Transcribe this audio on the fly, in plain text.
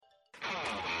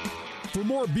For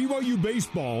more BYU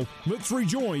baseball, let's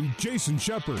rejoin Jason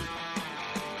Shepard.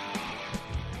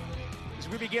 As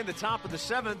we begin the top of the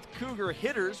 7th, Cougar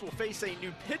hitters will face a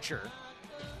new pitcher.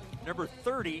 Number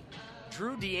 30,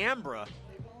 Drew D'Ambra.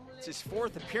 It's his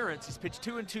 4th appearance. He's pitched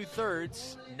 2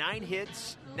 2/3, 9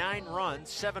 hits, 9 runs,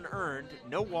 7 earned,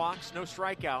 no walks, no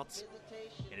strikeouts,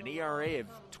 and an ERA of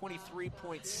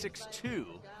 23.62.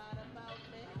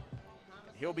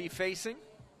 He'll be facing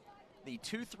the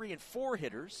 2, 3, and 4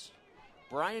 hitters,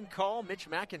 Brian Call, Mitch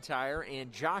McIntyre,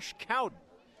 and Josh Cowden.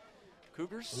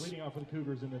 Cougars leading off for the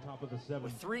Cougars in the top of the 7th.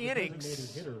 With 3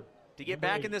 innings to get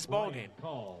back in this ballgame.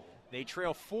 They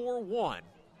trail 4-1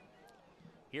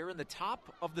 here in the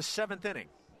top of the 7th inning.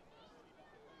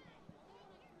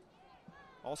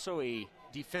 Also a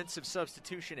defensive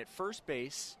substitution at first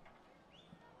base.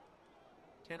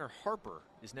 Tanner Harper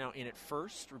is now in at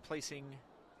first, replacing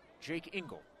Jake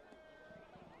Engel.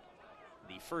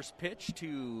 The first pitch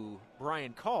to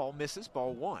Brian Call misses,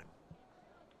 ball 1.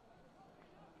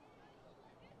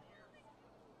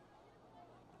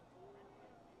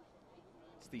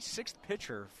 It's the 6th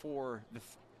pitcher for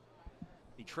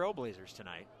the Trailblazers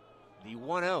tonight. The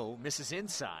 1-0 misses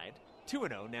inside.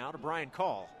 2-0 now to Brian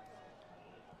Call.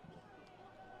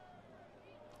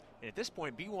 And at this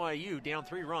point, BYU down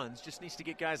 3 runs, just needs to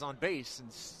get guys on base and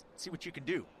see what you can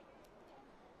do.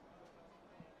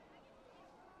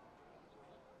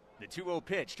 The 2-0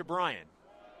 pitch to Brian.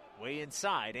 Way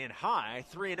inside and high,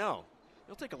 3-0.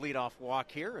 He'll take a leadoff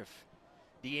walk here if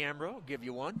D'Ambra will give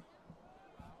you one.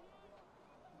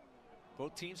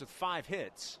 Both teams with 5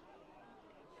 hits.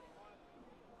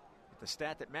 But the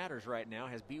stat that matters right now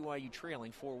has BYU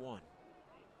trailing 4-1.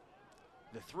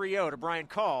 The 3-0 to Brian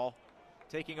Call,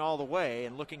 taking all the way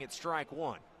and looking at strike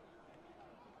 1.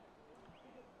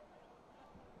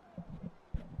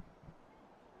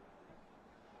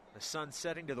 The sun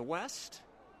setting to the west.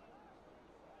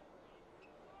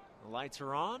 The lights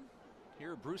are on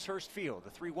here at Bruce Hurst Field. The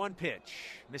 3-1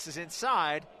 pitch misses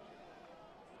inside.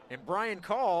 And Brian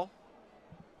Call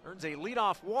earns a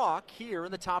leadoff walk here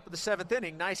in the top of the 7th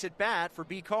inning. Nice at bat for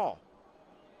B. Call.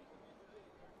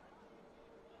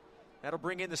 That'll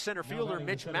bring in the center fielder,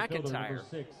 Mitch McIntyre. Number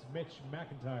 6, Mitch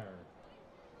McIntyre.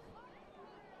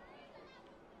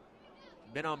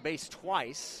 Been on base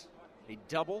twice, a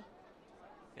double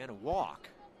and a walk.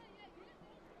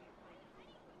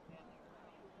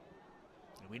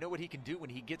 And we know what he can do when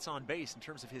he gets on base in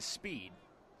terms of his speed.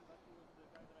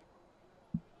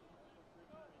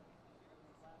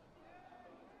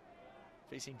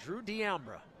 Facing Drew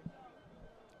D'Ambra.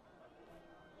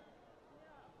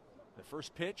 The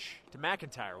first pitch to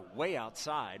McIntyre, way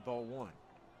outside, ball 1.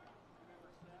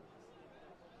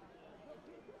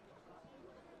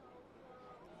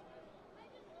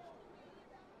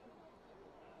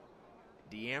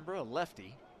 D'Ambra, a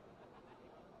lefty.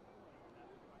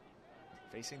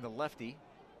 Facing the lefty,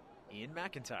 Ian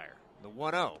McIntyre. The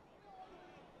 1-0.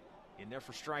 In there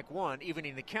for strike 1,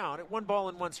 evening the count at 1 ball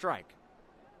and 1 strike.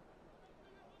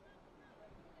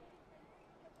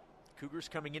 Cougars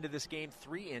coming into this game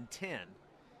 3-10.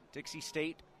 Dixie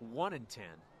State 1-10.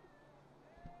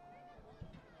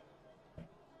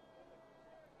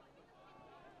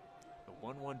 The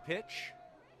 1-1 pitch.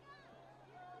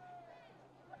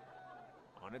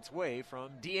 On its way from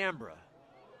D'Ambra.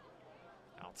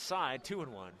 Outside, 2-1.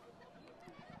 And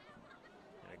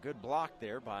a good block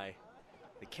there by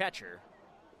the catcher,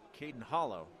 Caden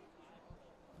Hollow.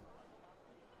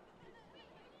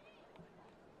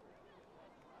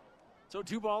 So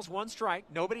 2 balls, 1 strike,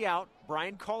 nobody out.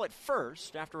 Brian Call at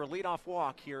first after a leadoff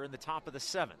walk here in the top of the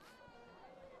 7th.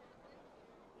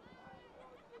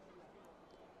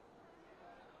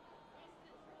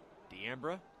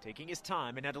 D'Ambra taking his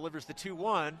time and now delivers the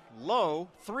 2-1. Low,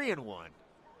 3-1.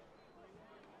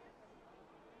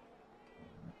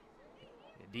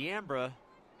 And D'Ambra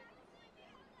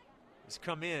has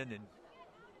come in and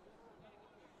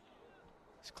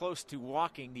is close to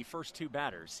walking the first 2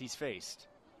 batters he's faced.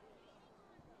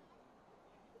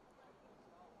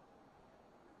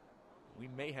 We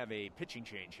may have a pitching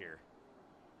change here.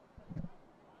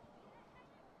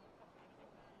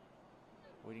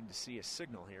 Waiting to see a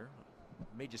signal here.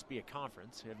 It may just be a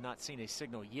conference. We have not seen a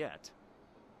signal yet.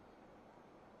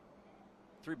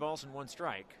 3 balls and 1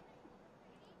 strike.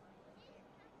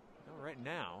 Well, right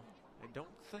now, I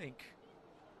don't think.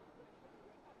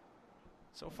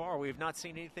 So far, we have not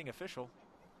seen anything official.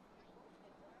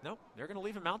 Nope, they're going to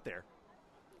leave him out there.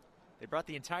 They brought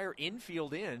the entire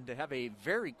infield in to have a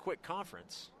very quick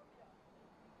conference.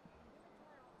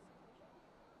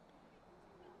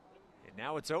 And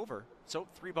now it's over. So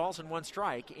 3 balls and 1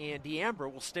 strike, and D'Ambra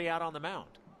will stay out on the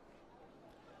mound.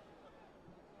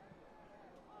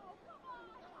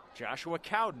 Joshua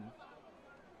Cowden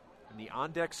in the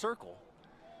on-deck circle.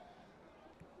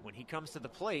 When he comes to the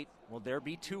plate, will there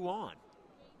be 2 on?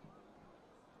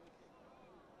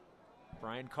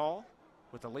 Brian Call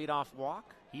with a leadoff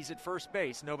walk. He's at first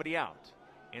base, nobody out.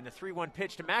 And the 3-1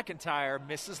 pitch to McIntyre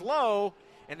misses low,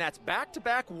 and that's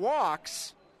back-to-back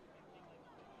walks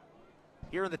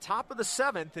here in the top of the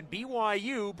 7th, and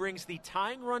BYU brings the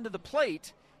tying run to the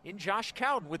plate in Josh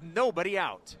Cowden with nobody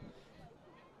out.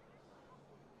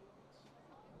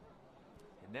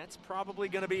 And that's probably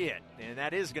going to be it. And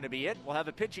that is going to be it. We'll have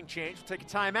a pitching change. We'll take a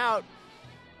timeout.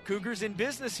 Cougars in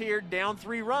business here, down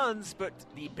 3 runs, but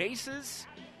the bases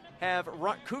have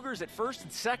run Cougars at first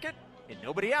and second, and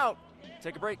nobody out.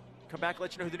 Take a break. Come back,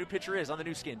 let you know who the new pitcher is on the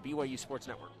new skin, BYU Sports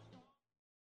Network.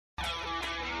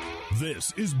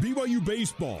 This is BYU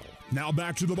Baseball. Now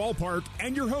back to the ballpark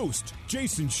and your host,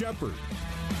 Jason Shepard.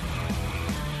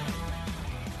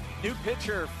 New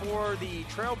pitcher for the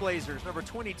Trailblazers, number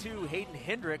 22, Hayden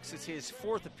Hendricks. It's his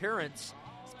 4th appearance.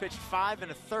 He's pitched 5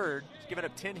 1/3. He's given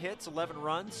up 10 hits, 11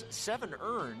 runs, 7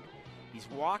 earned. He's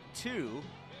walked 2,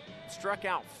 struck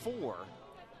out 4.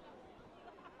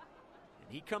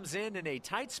 And he comes in a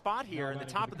tight spot here in the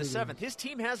top of the 7th. His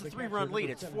team has a 3-run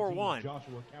lead. It's 4-1.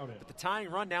 But the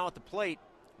tying run now at the plate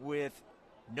with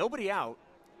nobody out,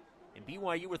 and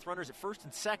BYU with runners at first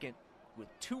and second, with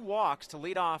 2 walks to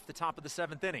lead off the top of the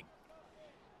 7th inning.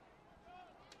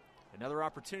 Another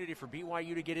opportunity for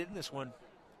BYU to get in this one.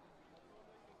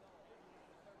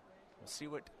 We'll see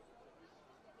what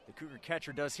the Cougar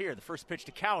catcher does here. The first pitch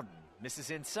to Cowden. Misses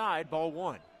inside, ball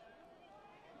 1.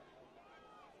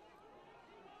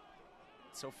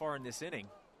 So far in this inning,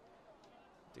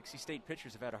 Dixie State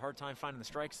pitchers have had a hard time finding the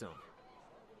strike zone.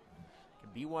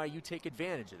 Can BYU take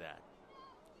advantage of that?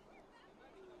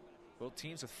 Both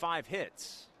teams with 5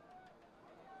 hits.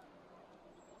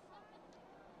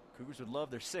 Cougars would love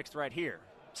their 6th right here.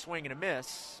 Swing and a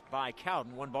miss by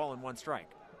Cowden. 1 ball and 1 strike.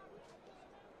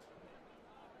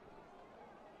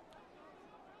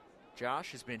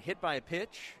 Josh has been hit by a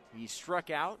pitch. He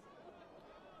struck out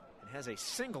and has a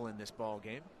single in this ball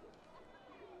game.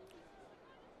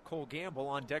 Cole Gamble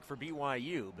on deck for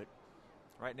BYU, but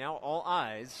right now all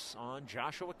eyes on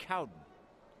Joshua Cowden.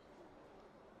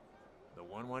 The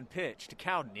 1-1 pitch to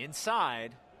Cowden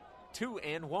inside,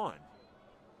 2-1.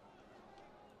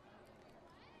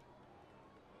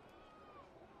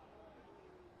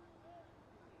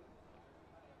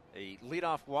 A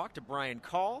leadoff walk to Brian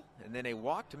Call, and then a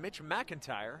walk to Mitch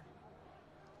McIntyre.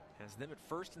 Has them at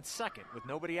first and second with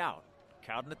nobody out.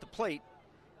 Cowden at the plate,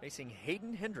 facing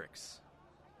Hayden Hendricks.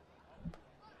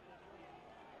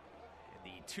 And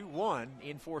the 2-1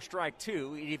 in for strike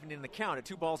 2, even in the count at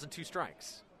 2 balls and 2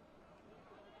 strikes.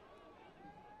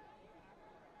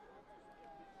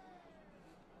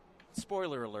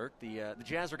 Spoiler alert, the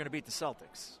Jazz are going to beat the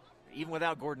Celtics. Even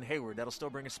without Gordon Hayward, that'll still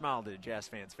bring a smile to a Jazz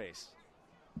fan's face.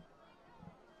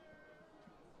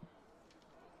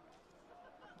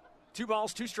 Two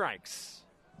balls, 2 strikes.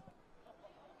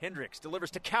 Hendricks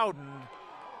delivers to Cowden.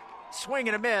 Swing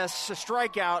and a miss, a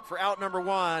strikeout for out number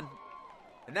 1.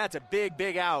 And that's a big,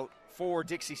 big out for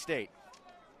Dixie State.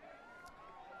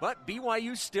 But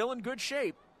BYU still in good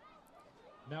shape.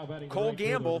 Now batting Cole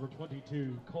Gamble. Number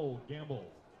 22, Cole Gamble.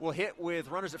 Will hit with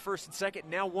runners at first and second,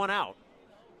 now 1 out.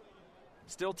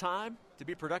 Still time to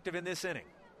be productive in this inning.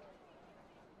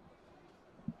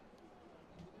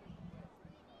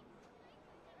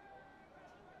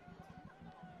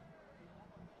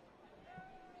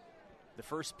 The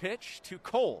first pitch to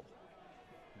Cole.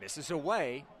 Misses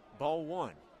away, ball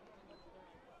 1.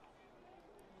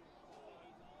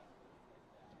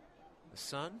 The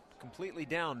sun completely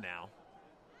down now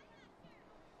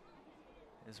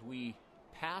as we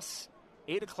pass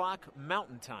 8 o'clock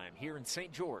Mountain Time here in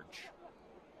St. George.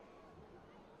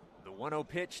 The 1-0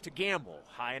 pitch to Gamble,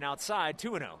 high and outside,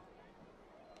 2-0.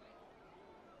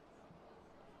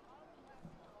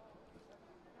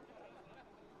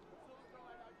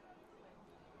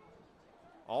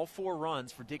 All 4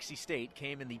 runs for Dixie State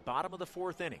came in the bottom of the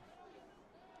 4th inning.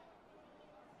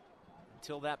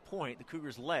 Until that point, the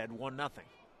Cougars led 1-0.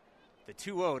 The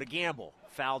 2-0 to Gamble,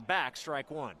 fouled back,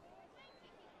 strike 1.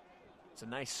 It's a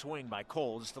nice swing by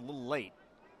Cole, just a little late.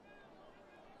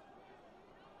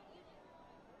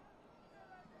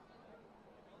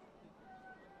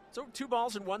 So 2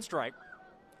 balls and 1 strike.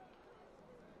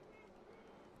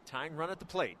 Tying run at the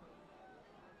plate.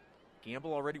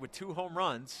 Gamble already with 2 home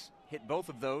runs. Hit both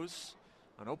of those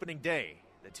on opening day.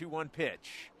 The 2-1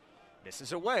 pitch.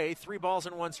 Misses away, 3 balls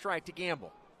and 1 strike to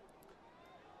Gamble.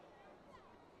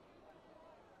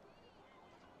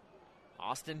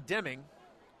 Austin Deming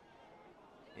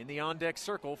in the on-deck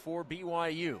circle for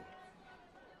BYU.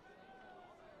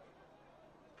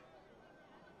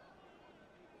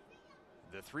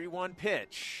 The 3-1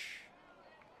 pitch.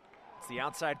 It's the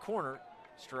outside corner,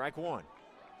 strike one.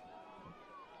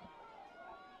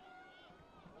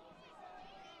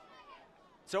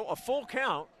 So a full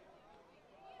count.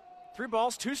 3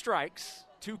 balls, 2 strikes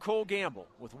to Cole Gamble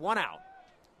with 1 out.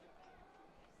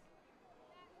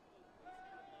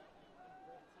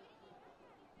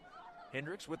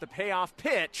 Hendricks with the payoff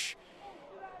pitch.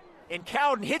 And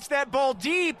Cowden hits that ball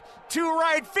deep to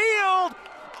right field.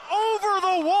 Over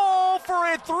the wall for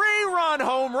a 3-run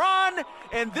home run.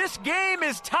 And this game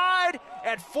is tied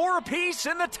at 4 apiece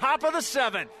in the top of the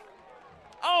 7th.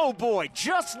 Oh boy,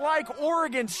 just like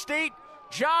Oregon State,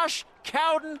 Josh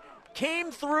Cowden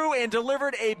came through and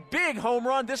delivered a big home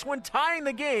run. This one tying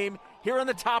the game here in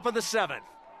the top of the 7th.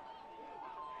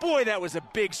 Boy, that was a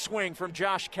big swing from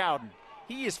Josh Cowden.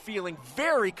 He is feeling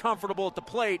very comfortable at the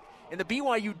plate, and the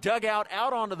BYU dugout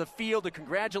out onto the field to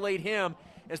congratulate him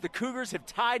as the Cougars have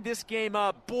tied this game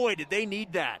up. Boy, did they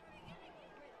need that.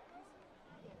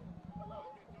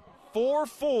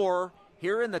 4-4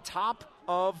 here in the top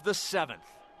of the 7th,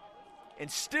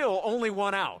 and still only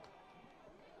 1 out.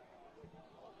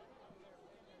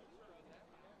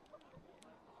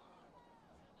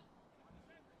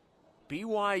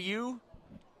 BYU,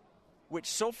 which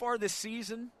so far this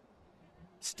season,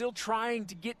 still trying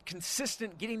to get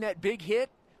consistent, getting that big hit.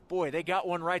 Boy, they got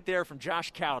one right there from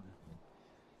Josh Cowden.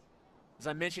 As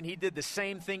I mentioned, he did the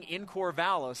same thing in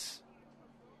Corvallis.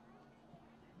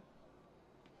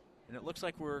 And it looks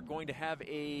like we're going to have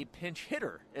a pinch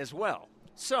hitter as well.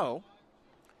 So,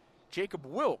 Jacob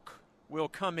Wilk will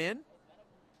come in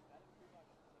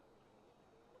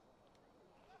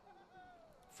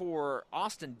for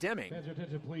Austin Deming. Fans, your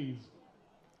attention, please.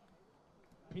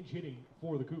 Pinch hitting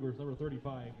for the Cougars, number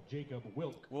 35, Jacob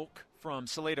Wilk. Wilk from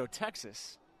Salado,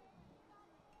 Texas.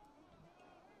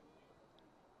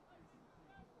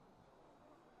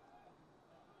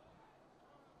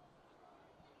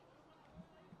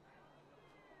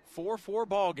 A 4-4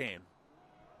 ball game.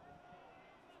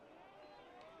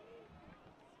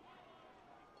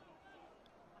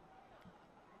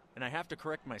 And I have to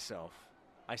correct myself.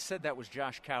 I said that was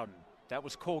Josh Cowden. That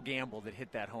was Cole Gamble that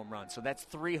hit that home run. So that's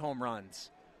 3 home runs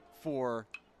for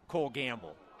Cole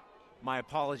Gamble. My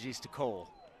apologies to Cole.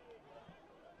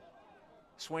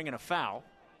 Swing and a foul,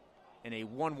 and a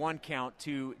 1-1 count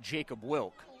to Jacob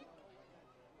Wilk.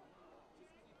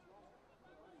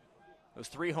 Those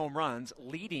 3 home runs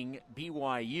leading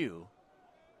BYU.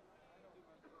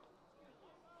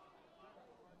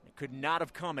 It could not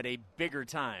have come at a bigger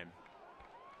time.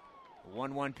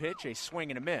 1-1 pitch, a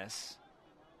swing and a miss.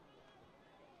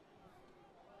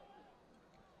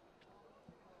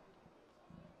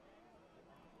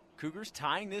 Cougars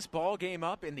tying this ball game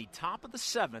up in the top of the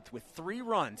 7th with 3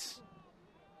 runs.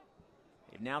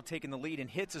 They've now taken the lead in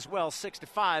hits as well,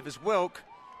 6-5, as Wilk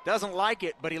doesn't like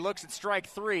it, but he looks at strike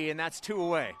 3, and that's 2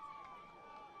 away.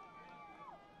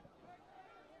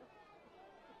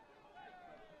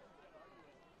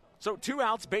 So 2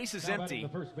 outs, bases now empty. The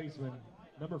first baseman,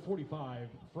 number 45,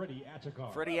 Freddie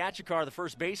Achikar. Freddie Achikar, the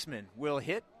first baseman, will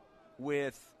hit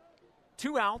with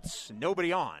 2 outs,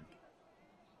 nobody on.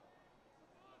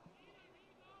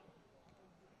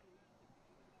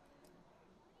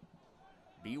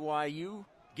 BYU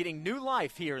getting new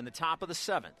life here in the top of the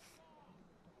 7th.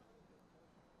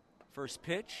 First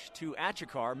pitch to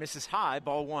Achikar, misses high,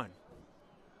 ball 1.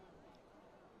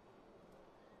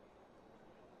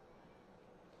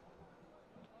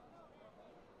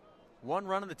 One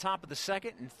run in the top of the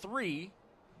 2nd and 3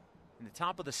 in the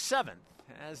top of the 7th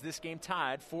as this game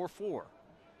tied 4-4.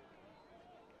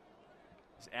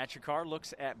 As Achikar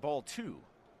looks at ball 2.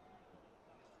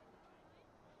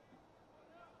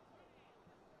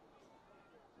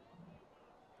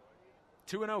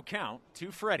 Two 2-0 count to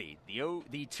Freddie.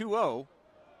 The 2-0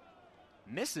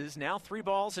 misses, now 3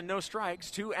 balls and no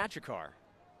strikes to Achikar.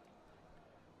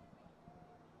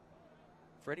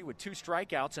 Freddie with 2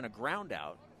 strikeouts and a ground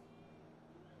out.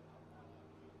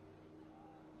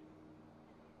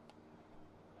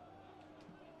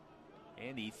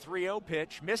 And the 3-0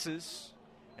 pitch misses,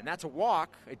 and that's a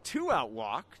walk, a 2-out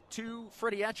walk to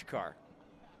Freddie Achikar.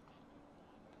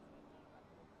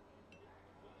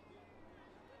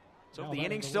 So the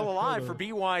inning's still alive for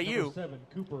BYU. Number 7,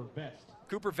 Cooper Vest.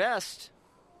 Cooper Vest,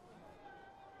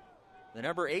 the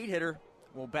number 8 hitter,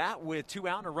 will bat with 2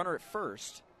 out and a runner at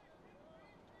first.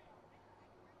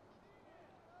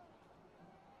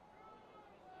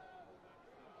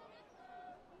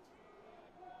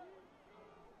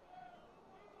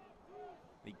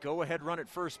 The go-ahead run at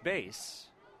first base.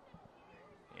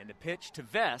 And the pitch to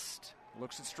Vest,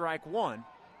 looks at strike 1.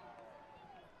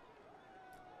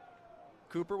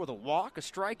 Cooper with a walk, a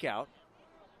strikeout,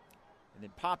 and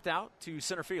then popped out to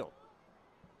center field.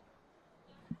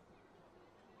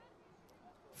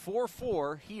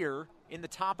 4-4 here in the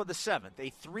top of the 7th.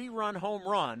 A 3-run home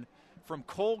run from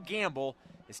Cole Gamble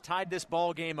has tied this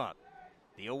ball game up.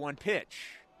 The 0-1 pitch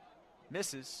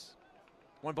misses.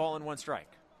 1 ball and 1 strike.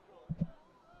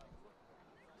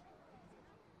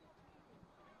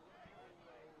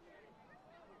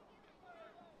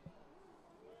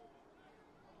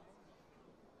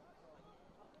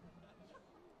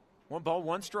 One ball,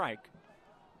 1 strike.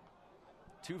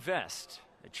 To Vest.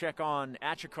 A check on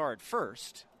Achikar at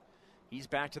first. He's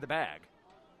back to the bag.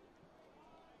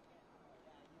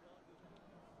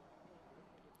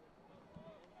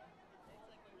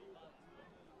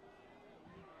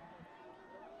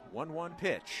 One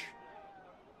pitch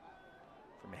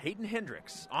from Hayden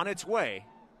Hendricks on its way.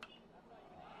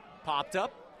 Popped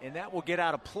up, and that will get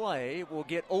out of play. It will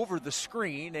get over the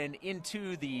screen and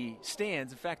into the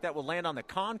stands. In fact, that will land on the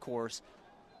concourse.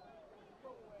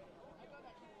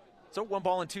 So 1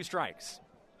 ball and 2 strikes.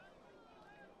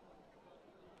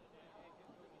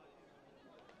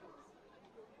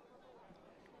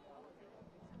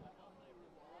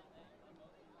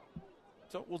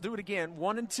 So we'll do it again.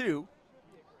 1 and 2.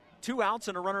 2 outs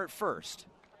and a runner at first.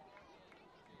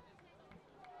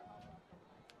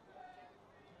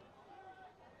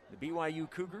 The BYU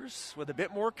Cougars with a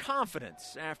bit more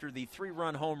confidence after the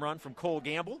 3-run home run from Cole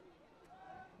Gamble.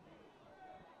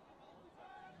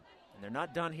 And they're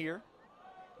not done here.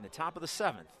 In the top of the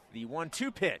 7th, the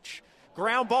 1-2 pitch.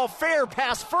 Ground ball fair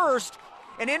past first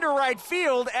and into right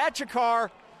field.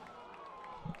 Achikar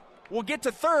will get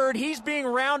to third. He's being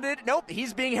rounded. Nope,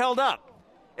 he's being held up.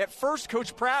 At first,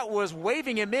 Coach Pratt was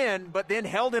waving him in, but then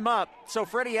held him up. So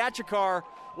Freddie Achikar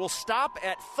will stop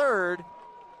at third.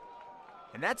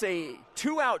 And that's a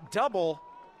 2-out double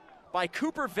by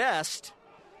Cooper Vest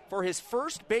for his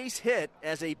first base hit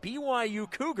as a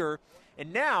BYU Cougar.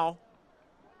 And now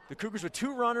the Cougars with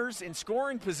 2 runners in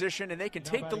scoring position, and they can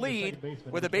take the lead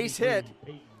with a base hit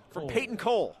from Peyton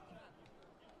Cole.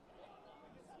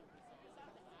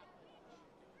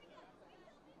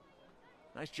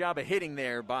 Nice job of hitting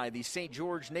there by the St.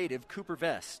 George native, Cooper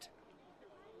Vest.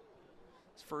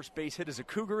 His first base hit as a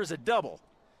Cougar is a double.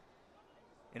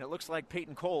 And it looks like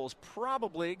Peyton Cole is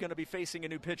probably going to be facing a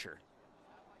new pitcher.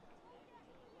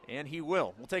 And he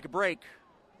will. We'll take a break.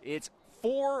 It's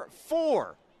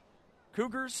 4-4.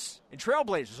 Cougars and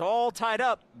Trailblazers all tied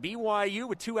up. BYU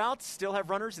with 2 outs, still have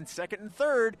runners in second and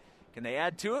third. Can they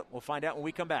add to it? We'll find out when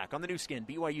we come back on the new skin,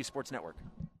 BYU Sports Network.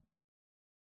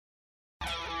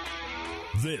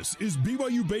 This is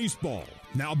BYU Baseball.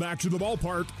 Now back to the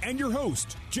ballpark and your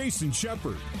host, Jason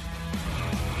Shepard.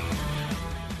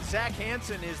 Zach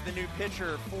Hansen is the new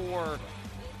pitcher for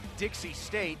Dixie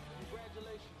State.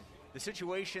 The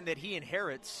situation that he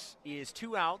inherits is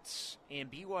 2 outs,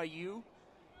 and BYU,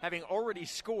 having already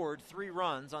scored 3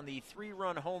 runs on the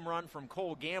 3-run home run from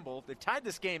Cole Gamble, they've tied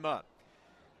this game up.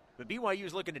 But BYU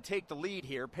is looking to take the lead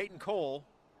here. Peyton Cole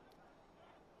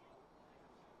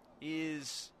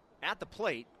is at the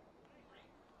plate,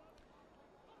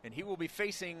 and he will be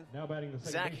facing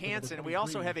Zach Hansen. We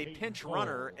also have a pinch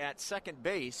runner at second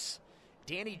base.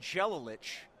 Danny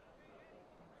Jelilich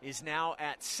is now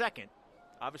at second,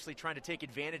 obviously trying to take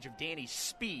advantage of Danny's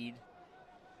speed.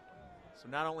 So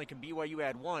not only can BYU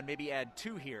add 1, maybe add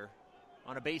 2 here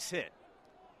on a base hit.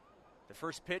 The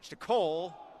first pitch to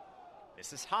Cole.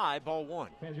 This is high, ball 1.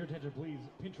 Fans, your attention, please.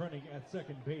 Pinch running at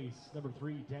second base, number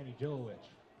 3, Danny Jelilich.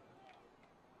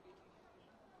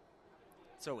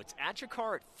 So it's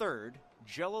Achikar at third,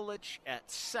 Jelilich at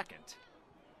second.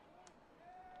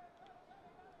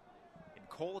 And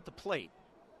Cole at the plate.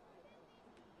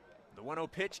 The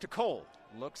 1-0 pitch to Cole.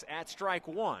 Looks at strike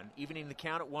 1, evening the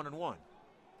count at 1-1.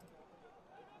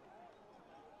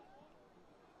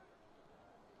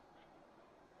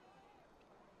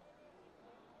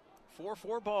 A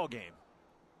 4-4 ball game.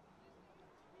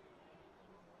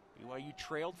 BYU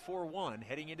trailed 4-1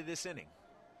 heading into this inning.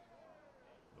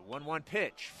 The 1-1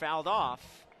 pitch fouled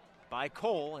off by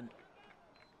Cole and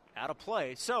out of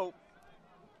play. So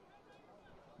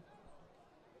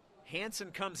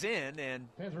Hansen comes in and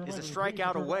is a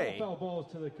strikeout away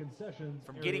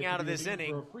from getting out of this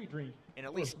inning and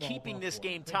at least keeping this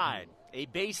game tied. A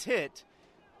base hit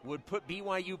would put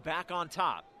BYU back on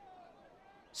top,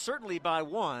 certainly by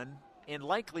 1 and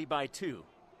likely by 2.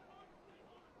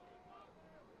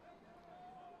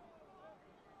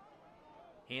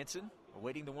 Hansen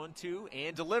awaiting the 1-2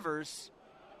 and delivers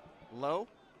low.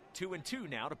 2-2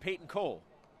 now to Peyton Cole.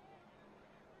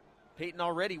 Peyton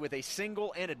already with a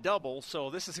single and a double, so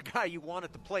this is a guy you want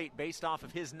at the plate based off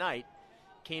of his night.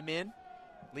 Came in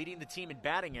leading the team in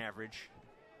batting average.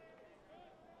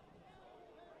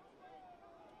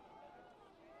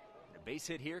 A base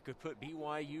hit here could put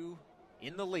BYU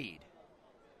in the lead.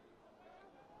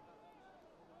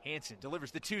 Hansen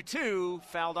delivers the 2-2,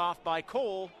 fouled off by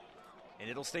Cole, and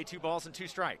it'll stay 2 balls and 2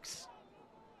 strikes.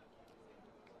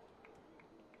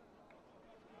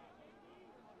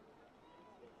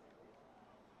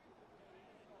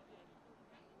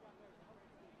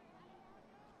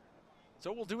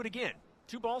 So we'll do it again.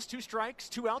 2 balls, 2 strikes,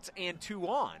 2 outs, and 2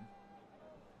 on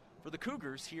for the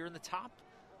Cougars here in the top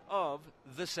of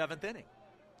the 7th inning.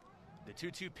 The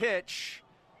 2-2 pitch.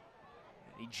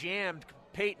 He jammed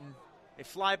Peyton. A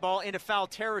fly ball into foul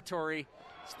territory.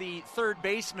 It's the third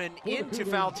baseman into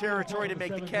foul territory to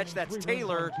make the catch. That's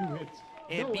Taylor.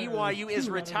 And BYU is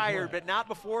retired, but not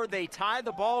before they tie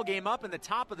the ball game up in the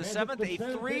top of the 7th. A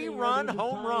 3-run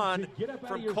home run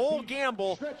from Cole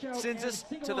Gamble sends us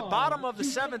to the bottom of the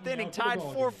 7th inning, tied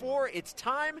 4-4. It's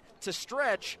time to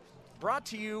stretch. Brought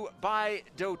to you by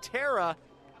doTERRA.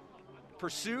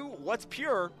 Pursue what's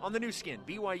pure on the new skin.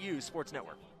 BYU Sports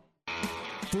Network.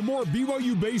 For more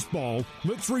BYU baseball,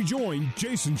 let's rejoin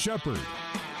Jason Shepard.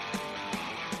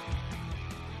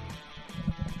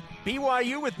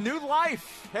 BYU with new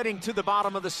life heading to the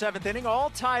bottom of the 7th inning, all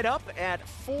tied up at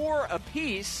 4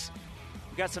 apiece.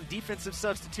 We've got some defensive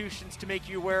substitutions to make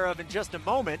you aware of in just a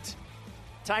moment.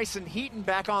 Tyson Heaton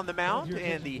back on the mound,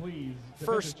 and the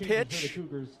first pitch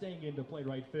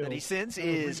that he sends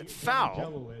is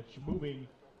foul.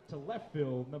 To left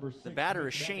field, number 6, the batter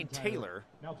is Shane Taylor.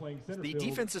 The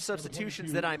defensive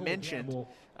substitutions that I mentioned,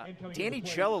 Danny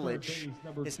Jelilich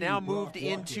has now moved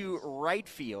into right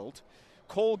field.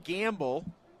 Cole Gamble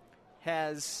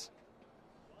has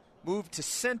moved to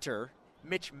center.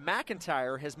 Mitch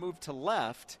McIntyre has moved to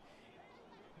left.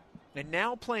 And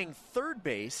now playing third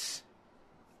base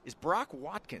is Brock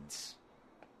Watkins.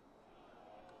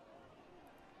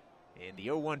 And the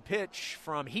 0-1 pitch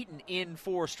from Heaton in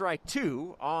for strike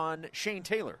 2 on Shane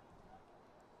Taylor.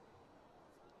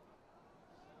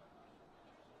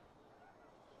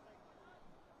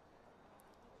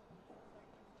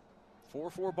 A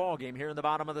 4-4 ball game here in the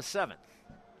bottom of the 7th.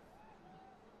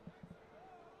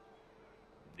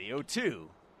 The 0-2.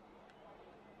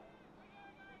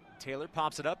 Taylor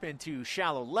pops it up into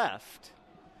shallow left.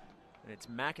 And it's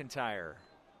McIntyre,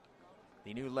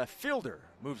 the new left fielder,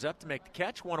 moves up to make the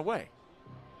catch, 1 away.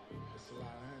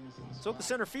 So the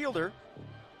center fielder,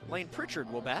 Lane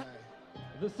Pritchard, will bat.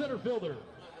 The center fielder,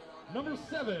 number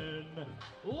 7,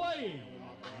 Lane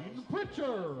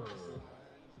Pritchard.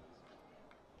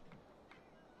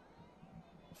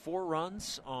 4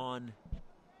 runs on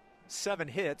 7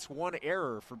 hits, 1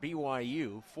 error for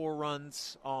BYU. 4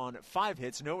 runs on 5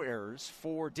 hits, no errors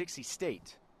for Dixie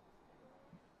State.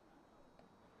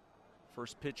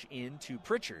 First pitch in to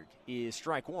Pritchard is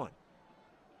strike 1.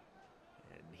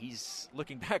 And he's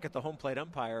looking back at the home plate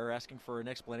umpire, asking for an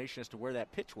explanation as to where that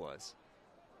pitch was.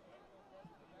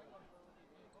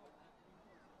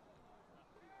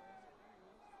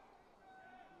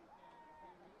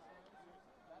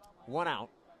 One out,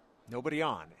 nobody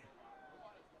on.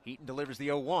 Heaton delivers the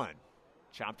 0-1.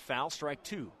 Chopped foul, strike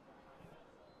 2.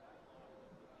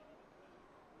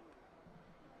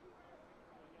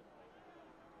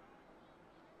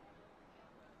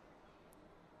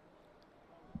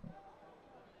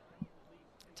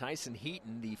 Tyson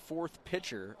Heaton, the 4th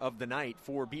pitcher of the night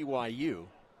for BYU.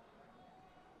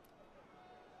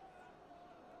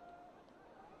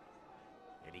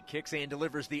 And he kicks and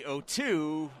delivers the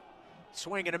 0-2.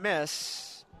 Swing and a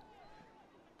miss.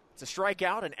 It's a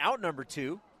strikeout, and out number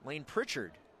 2. Lane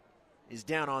Pritchard is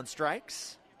down on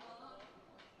strikes.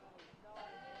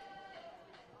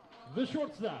 The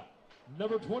shortstop,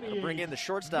 number 28. Bring in the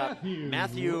shortstop,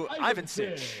 Matthew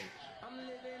Ivancic.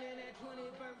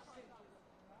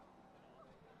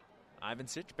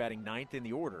 Ivancic batting 9th in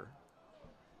the order.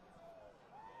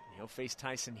 He'll face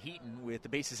Tyson Heaton with the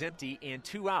bases empty and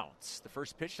 2 outs. The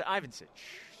first pitch to Ivancic.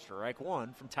 Strike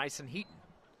 1 from Tyson Heaton.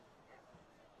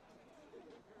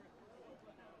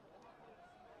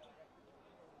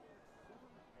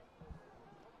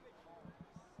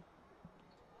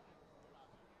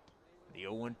 The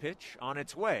 0-1 pitch on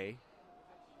its way,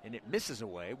 and it misses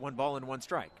away. 1 ball and 1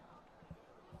 strike.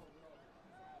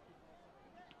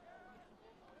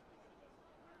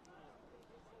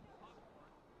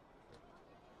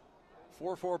 A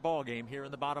 4-4 ball game here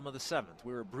in the bottom of the 7th.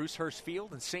 We're at Bruce Hurst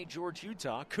Field in St. George,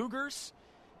 Utah. Cougars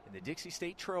and the Dixie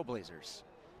State Trailblazers.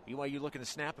 BYU looking to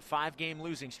snap a 5-game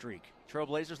losing streak.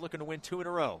 Trailblazers looking to win 2 in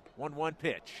a row. 1-1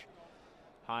 pitch.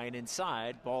 High and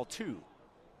inside, ball 2.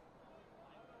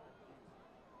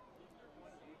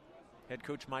 Head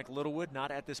coach Mike Littlewood not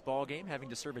at this ball game,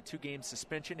 having to serve a 2-game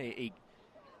suspension.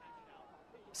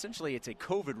 Essentially, it's a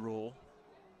COVID rule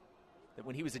that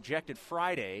when he was ejected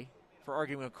Friday for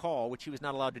arguing a call, which he was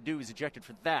not allowed to do, he was ejected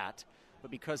for that. But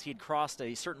because he had crossed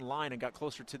a certain line and got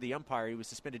closer to the umpire, he was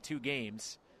suspended 2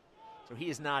 games. So he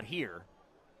is not here.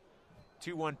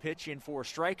 2-1 pitch in for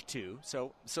strike 2.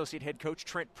 So associate head coach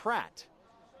Trent Pratt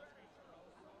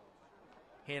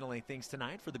handling things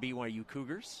tonight for the BYU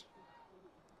Cougars.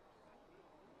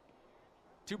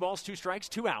 2 balls, 2 strikes,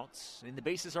 2 outs, and the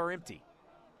bases are empty.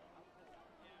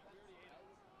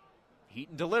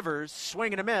 Heaton delivers,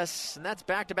 swing and a miss, and that's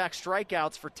back-to-back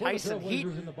strikeouts for Tyson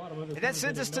Heaton. And that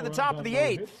sends us to the top of the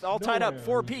 8th, all tied up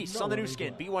 4 apiece on the new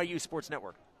skin, BYU Sports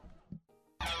Network.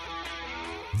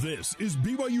 This is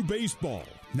BYU Baseball.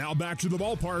 Now back to the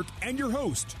ballpark and your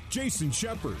host, Jason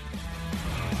Shepard.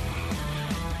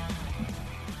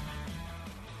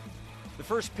 The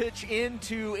first pitch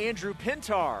into Andrew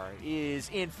Pintar is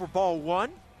in for ball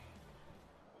 1.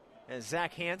 As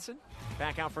Zach Hansen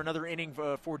back out for another inning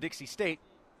for Dixie State.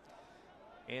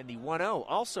 And the 1-0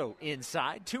 also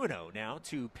inside, 2-0 now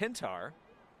to Pintar.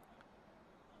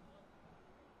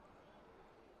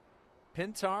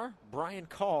 Pintar, Brian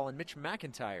Call, and Mitch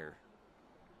McIntyre.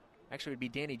 Actually, it would be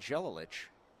Danny Jelilich.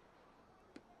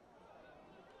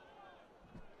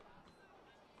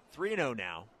 3-0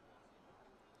 now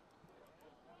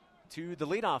to the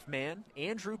leadoff man,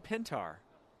 Andrew Pintar.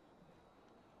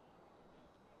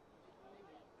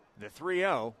 The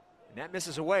 3-0, and that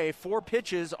misses away. 4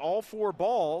 pitches, all 4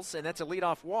 balls, and that's a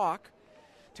leadoff walk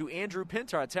to Andrew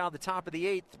Pintar. That's how the top of the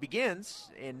 8th begins,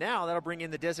 and now that'll bring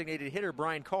in the designated hitter,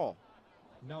 Brian Call.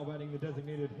 Now batting the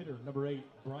designated hitter, number 8,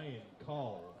 Brian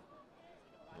Call.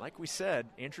 Like we said,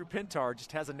 Andrew Pintar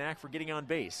just has a knack for getting on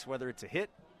base, whether it's a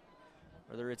hit,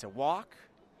 whether it's a walk.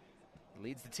 He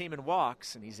leads the team in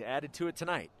walks, and he's added to it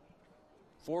tonight.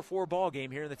 4-4 ball game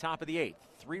here in the top of the 8th.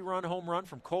 3-run home run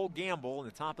from Cole Gamble in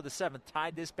the top of the 7th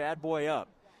tied this bad boy up.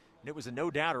 And it was a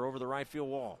no-doubter over the right field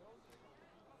wall.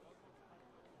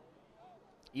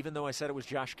 Even though I said it was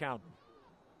Josh Cowden.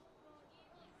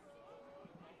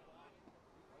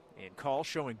 And Call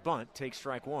showing bunt takes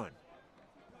strike 1.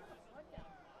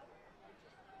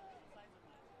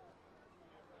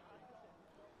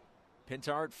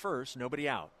 Pintar at first, nobody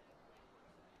out.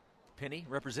 Penny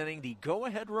representing the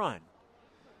go-ahead run.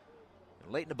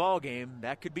 And late in the ball game,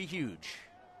 that could be huge.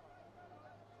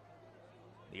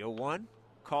 The 0-1,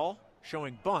 Call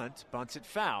showing bunt, bunts it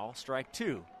foul, strike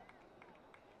 2.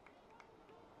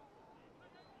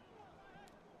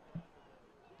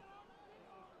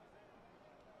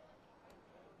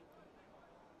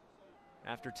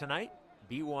 After tonight,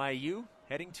 BYU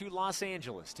heading to Los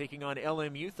Angeles, taking on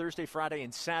LMU Thursday, Friday,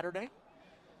 and Saturday.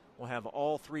 We'll have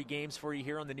all 3 games for you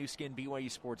here on the new skin BYU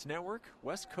Sports Network.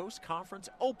 West Coast Conference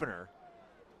opener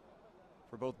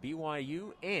for both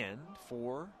BYU and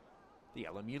for the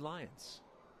LMU Lions.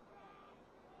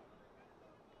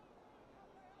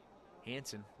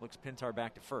 Hansen looks Pintar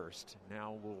back to first.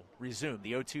 Now we'll resume.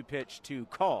 The 0-2 pitch to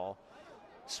Call.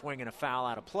 Swing and a foul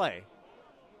out of play.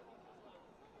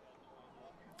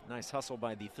 Nice hustle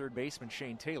by the third baseman,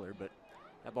 Shane Taylor, but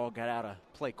that ball got out of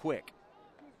play quick.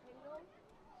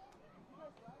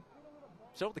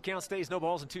 So the count stays no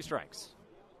balls and 2 strikes.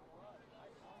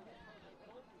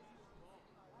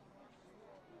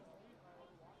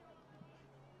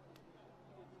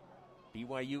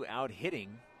 BYU out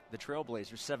hitting the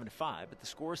Trailblazers 7-5, but the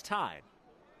score is tied.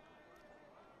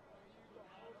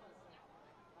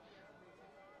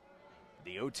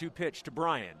 The 0-2 pitch to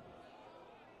Bryan.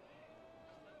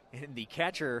 And the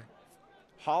catcher,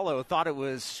 Hollow, thought it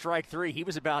was strike 3. He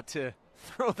was about to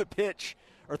throw the pitch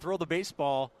or throw the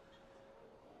baseball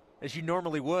as you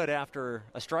normally would after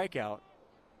a strikeout.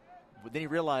 But then he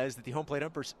realized that the home plate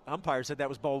umpire said that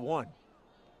was ball 1.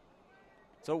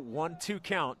 So 1-2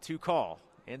 count to Call.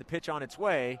 And the pitch on its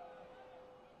way.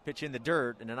 Pitch in the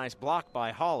dirt and a nice block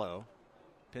by Hollow.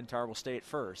 Pintar will stay at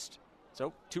first.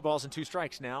 So 2 balls and 2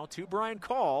 strikes now to Brian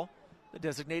Call, the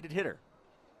designated hitter.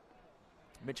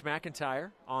 Mitch McIntyre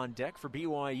on deck for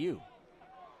BYU.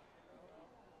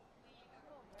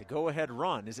 The go-ahead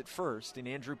run is at first in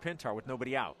Andrew Pintar with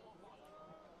nobody out.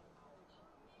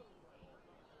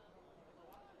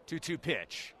 2-2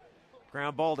 pitch.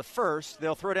 Ground ball to first.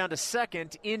 They'll throw down to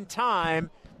second in time.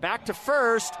 Back to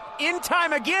first. In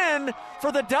time again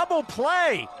for the double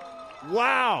play.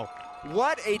 Wow.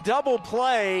 What a double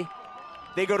play.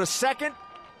 They go to second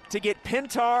to get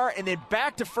Pintar and then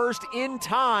back to first in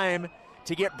time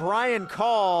to get Brian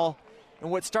Call. And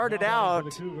what started out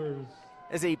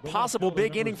as a possible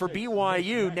big inning for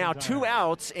BYU, now 2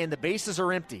 outs and the bases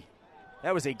are empty.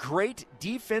 That was a great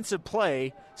defensive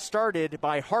play started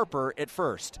by Harper at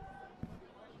first.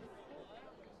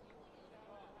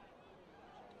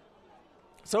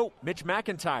 So Mitch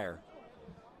McIntyre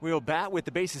will bat with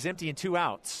the bases empty and 2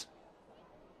 outs.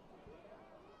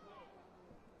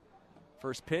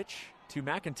 First pitch to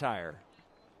McIntyre,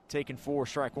 taken for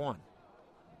strike 1.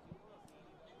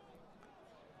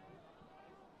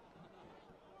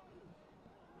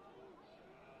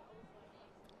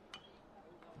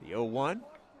 The 0-1,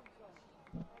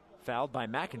 fouled by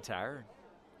McIntyre,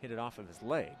 hit it off of his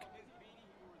leg.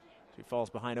 So he falls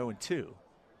behind 0-2.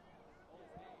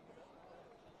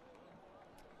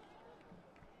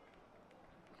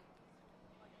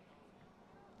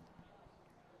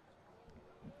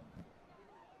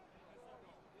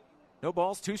 No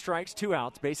balls, 2 strikes, 2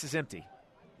 outs, bases empty.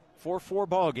 4-4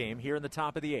 ball game here in the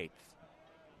top of the 8th.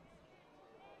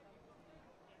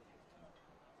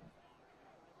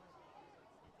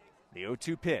 The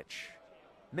 0-2 pitch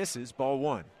misses, ball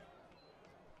 1.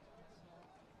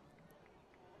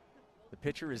 The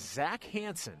pitcher is Zach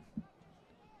Hansen.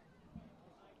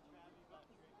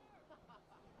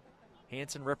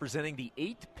 Hansen representing the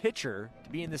 8th pitcher to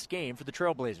be in this game for the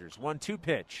Trailblazers. 1-2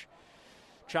 pitch.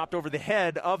 Chopped over the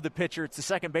head of the pitcher. It's the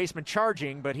second baseman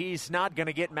charging, but he's not going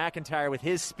to get McIntyre with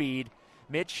his speed.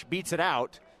 Mitch beats it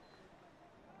out.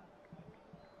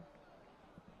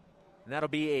 And that'll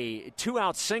be a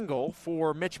 2-out single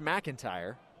for Mitch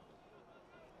McIntyre.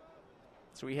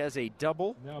 So he has a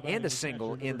double and a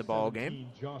single in the ball game.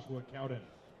 Joshua Cowden.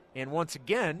 And once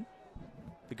again,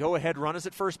 the go-ahead run is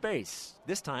at first base,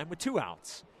 this time with 2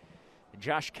 outs. And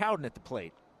Josh Cowden at the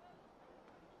plate.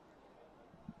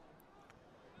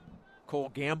 Cole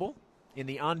Gamble in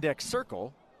the on-deck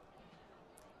circle.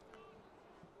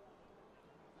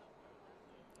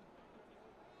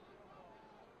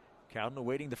 Cowden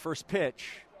awaiting the first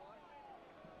pitch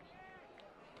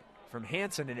from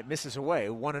Hansen, and it misses away,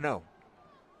 1-0.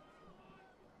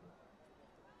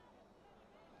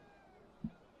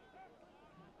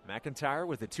 McIntyre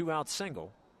with a 2-out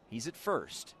single. He's at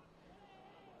first.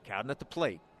 Cowden at the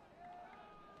plate.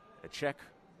 A check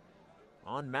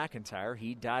on McIntyre.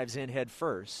 He dives in head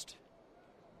first.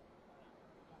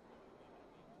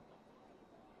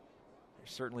 They're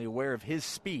certainly aware of his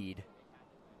speed.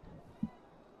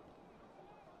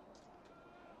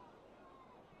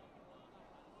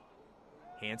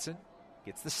 Hansen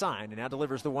gets the sign and now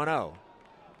delivers the 1-0.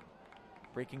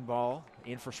 Breaking ball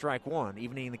in for strike 1,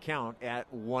 evening the count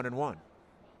at 1-1.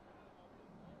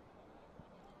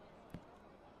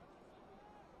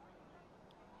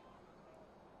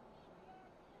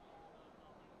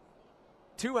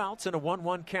 Two outs and a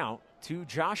 1-1 count to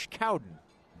Josh Cowden.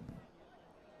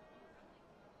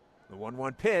 The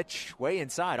 1-1 pitch, way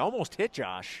inside, almost hit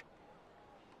Josh.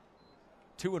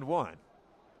 2-1.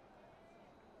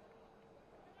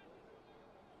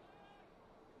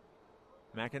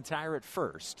 McIntyre at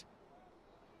first.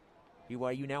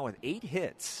 BYU now with 8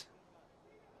 hits.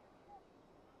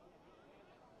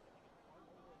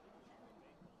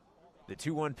 The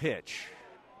 2-1 pitch,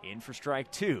 in for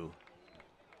strike 2.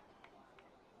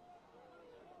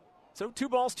 So 2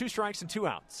 balls, 2 strikes, and 2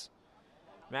 outs.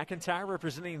 McIntyre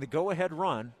representing the go-ahead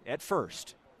run at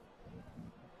first.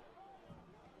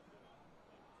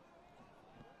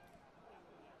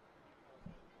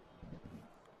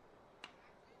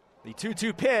 The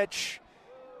 2-2 pitch.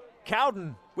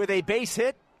 Cowden with a base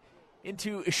hit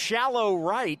into shallow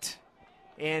right.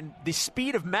 And the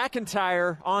speed of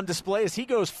McIntyre on display as he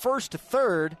goes first to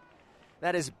third.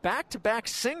 That is back-to-back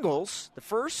singles. The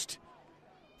first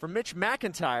from Mitch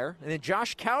McIntyre, and then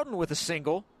Josh Cowden with a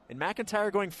single, and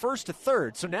McIntyre going first to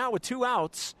third. So now with 2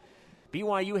 outs,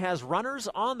 BYU has runners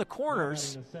on the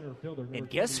corners. And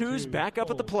guess who's back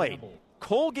up at the plate?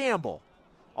 Cole Gamble.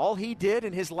 All he did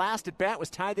in his last at-bat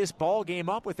was tie this ball game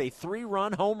up with a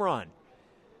 3-run home run.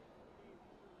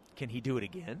 Can he do it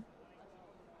again?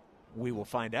 We will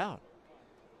find out.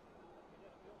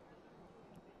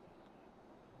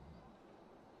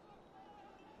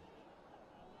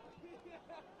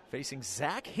 Facing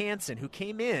Zach Hansen, who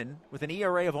came in with an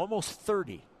ERA of almost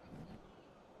 30.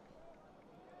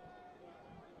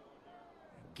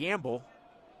 Gamble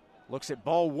looks at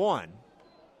ball 1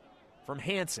 from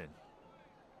Hansen.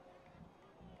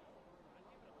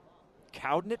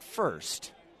 Cowden at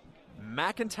first.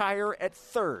 McIntyre at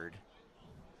third.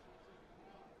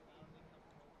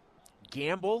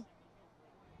 Gamble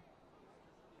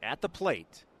at the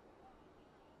plate.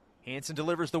 Hansen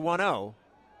delivers the 1-0.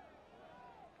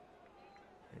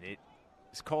 And it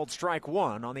is called strike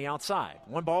 1 on the outside.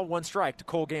 1 ball, 1 strike to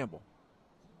Cole Gamble.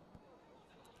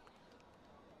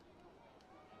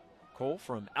 Cole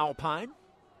from Alpine.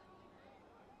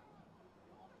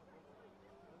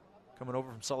 Coming over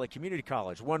from Salt Lake Community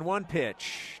College. 1-1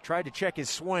 pitch. Tried to check his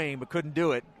swing, but couldn't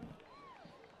do it.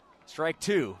 Strike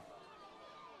two.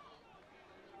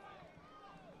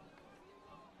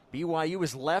 BYU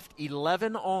is left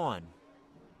 11 on.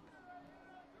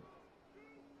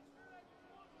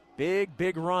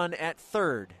 Big run at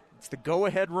third. It's the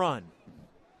go-ahead run.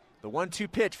 The 1-2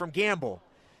 pitch from Gamble.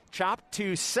 Chopped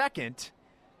to second.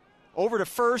 Over to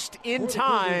first in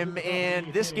time,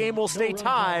 and this game will stay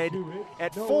tied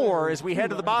at 4 as we head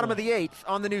to the bottom of the 8th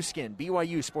on the new skin,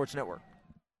 BYU Sports Network.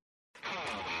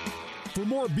 For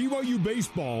more BYU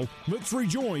baseball, let's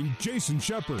rejoin Jason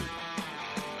Shepard.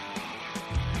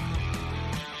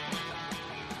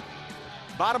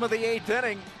 Bottom of the 8th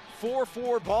inning,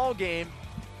 4-4 ball game.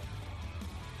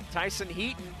 Tyson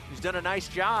Heaton, who's done a nice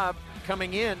job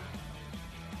coming in.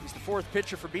 He's the fourth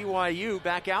pitcher for BYU,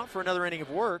 back out for another inning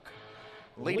of work.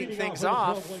 Leading things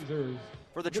off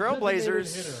for the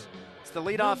Trailblazers, it's the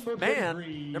leadoff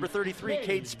man, number 33,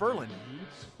 Cade Sperlin.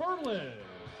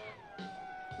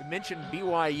 We mentioned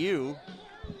BYU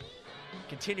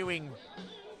continuing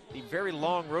the very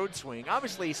long road swing.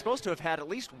 Obviously, he's supposed to have had at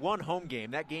least one home game.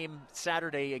 That game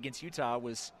Saturday against Utah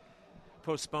was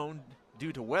postponed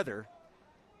due to weather.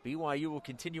 BYU will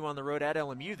continue on the road at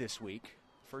LMU this week.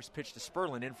 First pitch to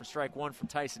Sperlin, in for strike one from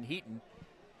Tyson Heaton.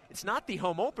 It's not the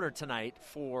home opener tonight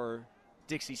for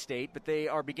Dixie State, but they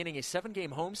are beginning a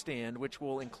 7-game homestand, which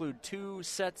will include 2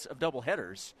 sets of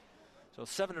doubleheaders. So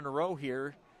 7 in a row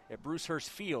here at Bruce Hurst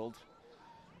Field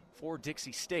for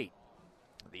Dixie State.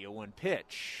 The 0-1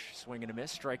 pitch, swing and a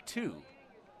miss, strike two.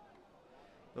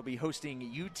 They'll be hosting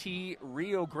UT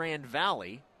Rio Grande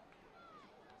Valley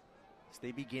as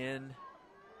they begin,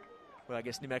 well, I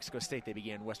guess New Mexico State, they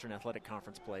began Western Athletic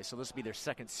Conference play. So this will be their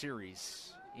second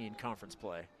series in conference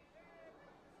play.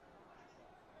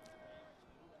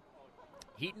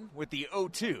 Heaton with the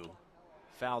 0-2,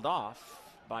 fouled off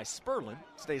by Sperlin,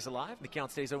 stays alive, and the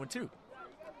count stays 0-2.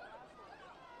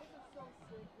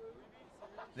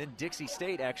 Then Dixie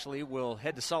State actually will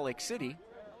head to Salt Lake City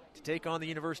to take on the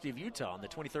University of Utah on the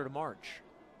 23rd of March.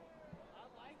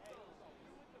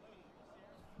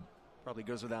 Probably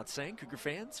goes without saying, Cougar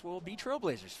fans will be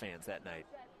Trailblazers fans that night.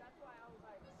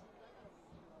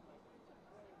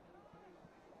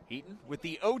 Heaton with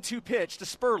the 0-2 pitch to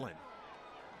Sperlin.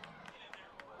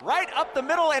 Right up the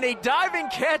middle, and a diving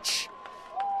catch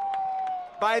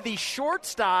by the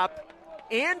shortstop,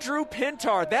 Andrew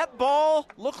Pintar. That ball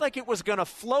looked like it was going to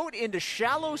float into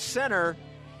shallow center,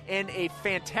 and a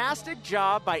fantastic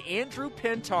job by Andrew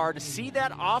Pintar to see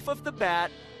that off of the bat,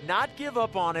 not give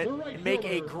up on it, and make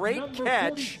a great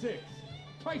catch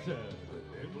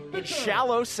in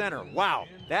shallow center. Wow,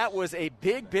 that was a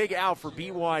big out for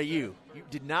BYU. You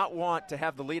did not want to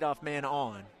have the leadoff man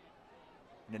on.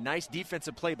 And a nice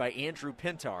defensive play by Andrew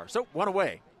Pintar. So, one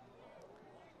away.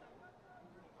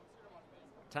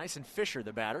 Tyson Fisher,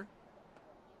 the batter,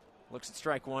 looks at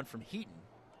strike one from Heaton.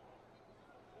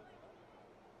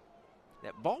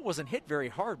 That ball wasn't hit very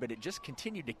hard, but it just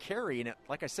continued to carry. And it,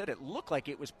 like I said, it looked like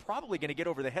it was probably going to get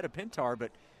over the head of Pintar,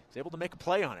 but was able to make a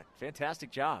play on it.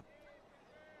 Fantastic job.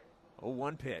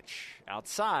 0-1 pitch.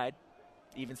 Outside.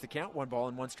 Evens the count. 1 ball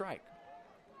and 1 strike.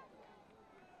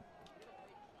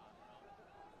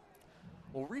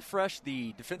 We'll refresh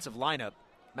the defensive lineup.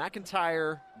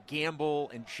 McIntyre, Gamble,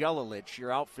 and Jelilich, your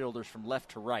outfielders from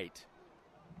left to right.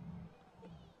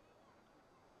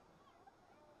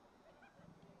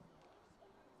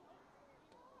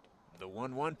 The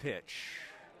 1-1 pitch.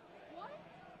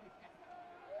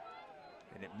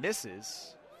 And it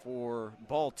misses for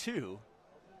ball 2.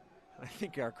 I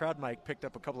think our crowd mic picked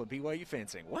up a couple of BYU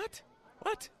fans saying, what?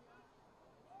 What?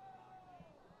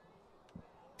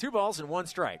 2 balls and 1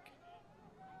 strike.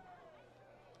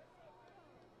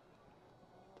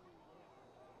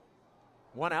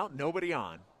 One out, nobody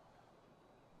on.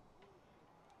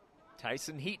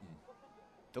 Tyson Heaton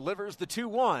delivers the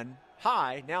 2-1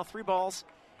 high, now 3 balls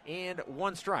and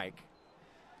 1 strike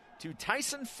to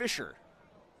Tyson Fisher.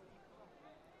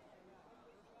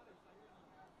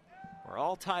 We're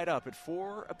all tied up at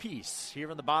 4 apiece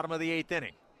here in the bottom of the 8th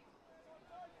inning.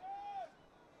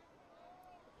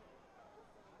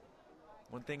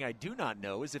 One thing I do not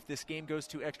know is if this game goes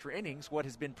to extra innings, what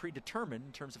has been predetermined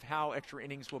in terms of how extra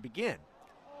innings will begin.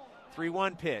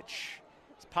 3-1 pitch.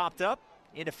 It's popped up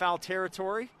into foul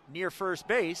territory near first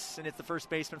base, and it's the first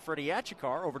baseman, Freddie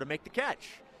Achikar, over to make the catch.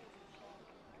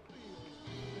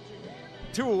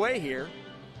 2 away here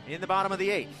in the bottom of the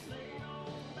 8th.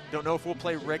 Don't know if we'll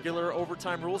play regular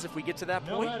overtime rules if we get to that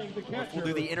point, or if we'll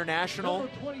do the international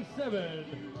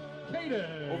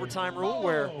overtime rule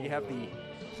where you have the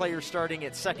player starting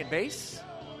at second base,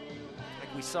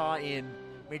 like we saw in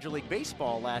Major League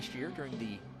Baseball last year during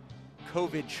the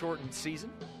COVID-shortened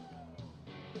season.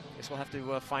 Guess we'll have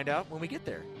to find out when we get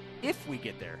there, if we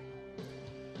get there.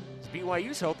 So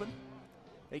BYU's hoping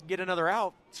they can get another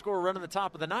out, score a run in the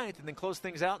top of the ninth, and then close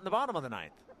things out in the bottom of the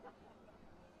ninth.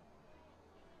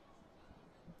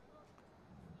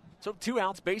 So 2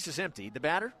 outs, bases empty. The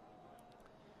batter,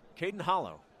 Caden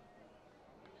Hollow.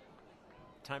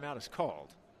 Timeout is called.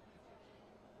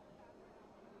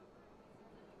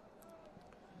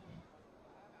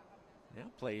 Now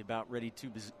play about ready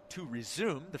to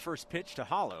resume. The first pitch to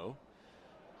Hollow.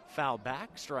 Foul back,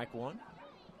 strike one.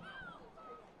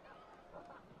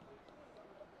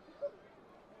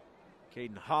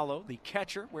 Caden Hollow, the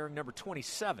catcher, wearing number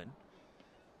 27.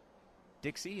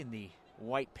 Dixie in the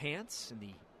white pants and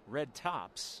the red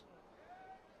tops.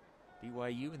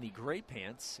 BYU in the gray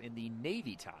pants and the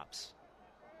navy tops.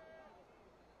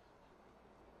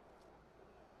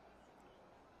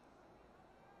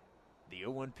 The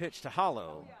 0-1 pitch to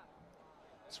Hollow.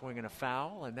 Swinging a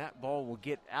foul, and that ball will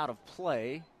get out of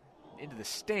play into the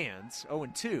stands.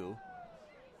 0-2.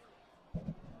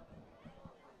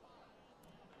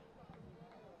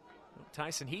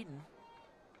 Tyson Heaton,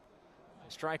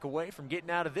 a strike away from getting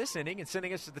out of this inning and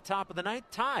sending us to the top of the ninth,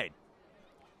 tied.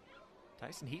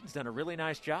 Tyson Heaton's done a really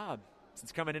nice job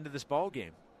since coming into this ball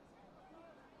game.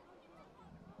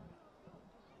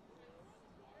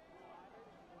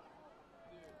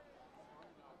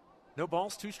 No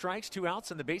balls, 2 strikes, 2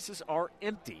 outs, and the bases are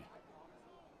empty.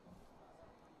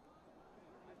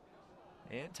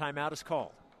 And timeout is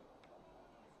called.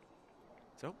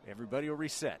 So everybody will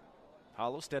reset.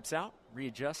 Hollow steps out,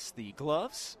 readjusts the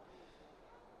gloves,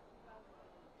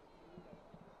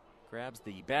 grabs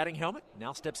the batting helmet,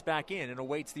 now steps back in and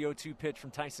awaits the 0-2 pitch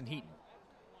from Tyson Heaton.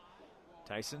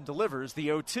 Tyson delivers the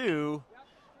 0-2,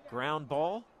 ground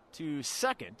ball to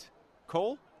second.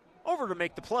 Cole over to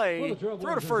make the play,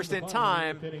 throw to first in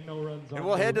time, and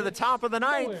we'll head to the top of the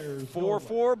ninth.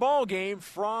 4-4 ball game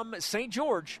from St.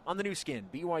 George on the new skin,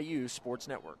 BYU Sports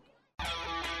Network.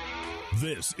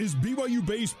 This is BYU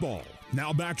Baseball.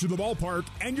 Now back to the ballpark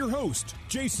and your host,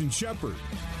 Jason Shepard.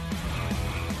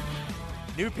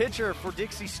 New pitcher for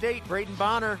Dixie State, Braden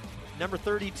Bonner, number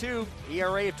 32,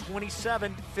 ERA of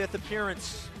 27, 5th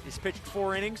appearance. He's pitched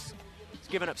 4 innings. He's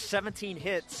given up 17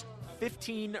 hits,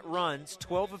 15 runs,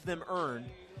 12 of them earned,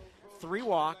 3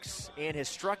 walks, and has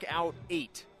struck out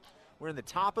 8. We're in the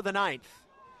top of the ninth,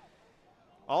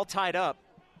 all tied up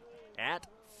at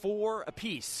 4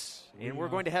 apiece. And we're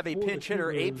going to have a pinch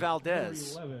hitter, Abe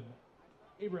Valdez.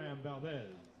 Abraham Valdez.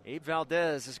 Abe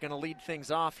Valdez is going to lead things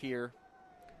off here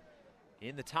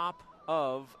in the top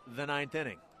of the ninth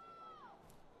inning.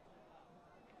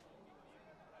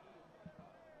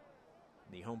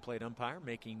 The home plate umpire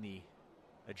making the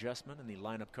adjustment in the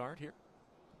lineup card here.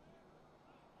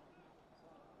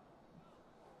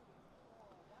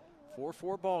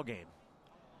 4-4 ball game.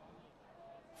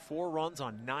 4 runs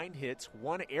on 9 hits,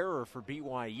 1 error for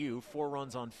BYU, 4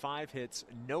 runs on 5 hits,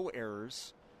 no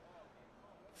errors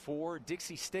for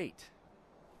Dixie State.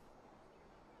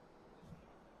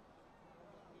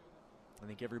 I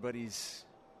think everybody's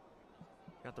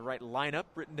got the right lineup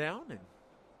written down and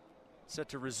set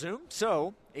to resume.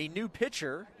 So, a new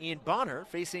pitcher in Bonner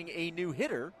facing a new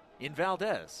hitter in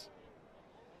Valdez.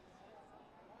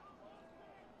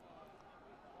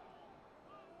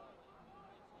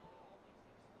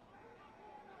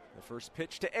 The first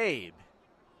pitch to Abe.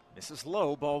 Misses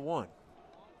low, ball 1.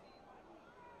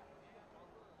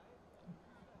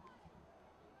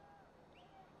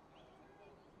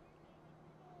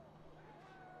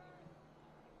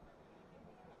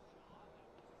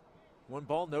 One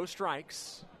ball, no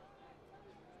strikes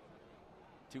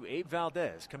to Abe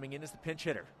Valdez coming in as the pinch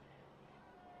hitter.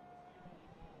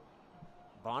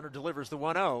 Bonner delivers the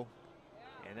 1-0,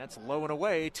 and that's low and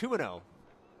away, 2-0.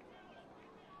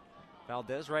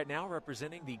 Valdez right now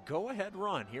representing the go-ahead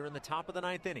run here in the top of the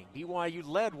ninth inning. BYU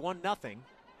led 1-0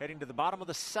 heading to the bottom of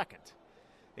the second.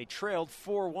 They trailed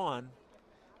 4-1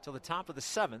 till the top of the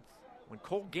seventh when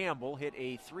Cole Gamble hit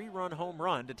a 3-run home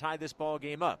run to tie this ball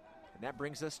game up. And that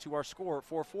brings us to our score at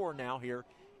 4-4 now here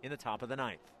in the top of the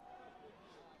ninth.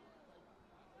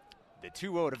 The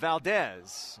 2-0 to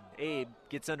Valdez. Abe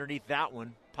gets underneath that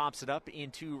one, pops it up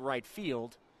into right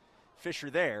field. Fisher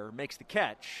there makes the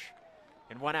catch,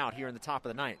 and 1 out here in the top of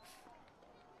the ninth.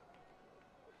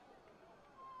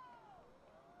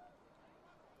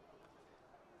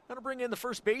 Going to bring in the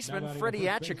first baseman, Freddie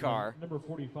Achikar. Number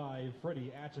 45,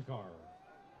 Freddie Achikar.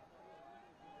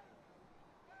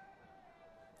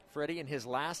 Freddie in his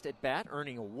last at bat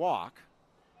earning a walk.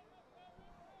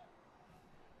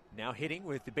 Now hitting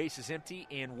with the bases empty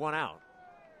and 1 out.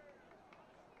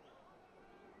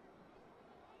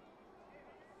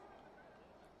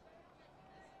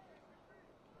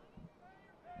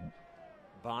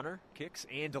 Bonner kicks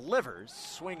and delivers.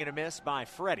 Swing and a miss by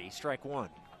Freddie. Strike one.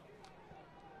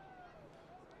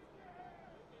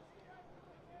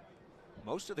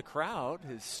 Most of the crowd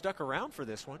has stuck around for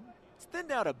this one. It's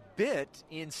thinned out a bit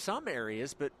in some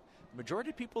areas, but the majority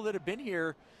of people that have been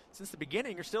here since the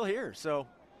beginning are still here. So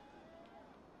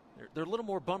they're a little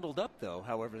more bundled up, though,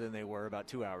 however, than they were about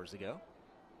 2 hours ago.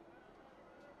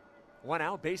 One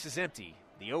out, base is empty.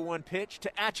 The 0-1 pitch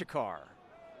to Achikar.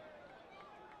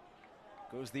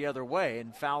 Goes the other way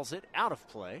and fouls it out of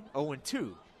play.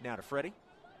 0-2 now to Freddie.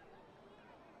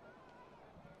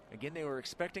 Again, they were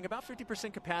expecting about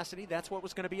 50% capacity. That's what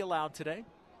was going to be allowed today.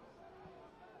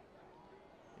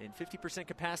 And 50%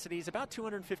 capacity is about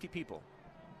 250 people.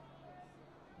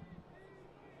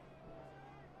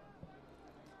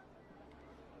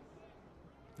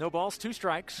 No balls, 2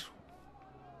 strikes,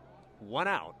 1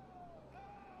 out.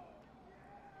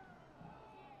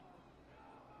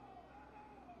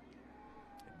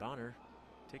 And Bonner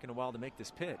taking a while to make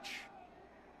this pitch.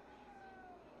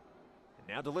 And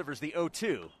now delivers the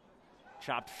 0-2.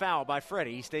 Chopped foul by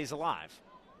Freddie. He stays alive.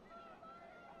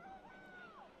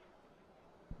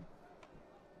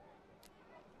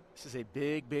 This is a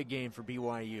big, big game for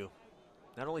BYU.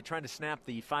 Not only trying to snap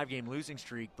the 5-game losing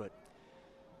streak, but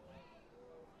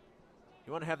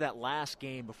you want to have that last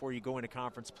game before you go into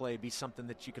conference play be something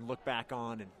that you can look back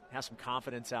on and have some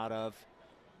confidence out of.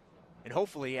 And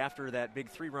hopefully after that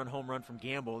big 3-run home run from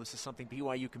Gamble, this is something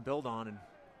BYU can build on, and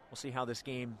we'll see how this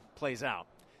game plays out.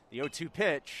 The 0-2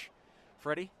 pitch.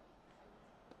 Freddie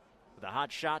with a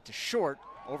hot shot to short,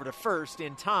 over to first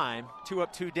in time. 2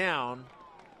 up, 2 down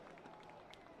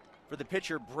for the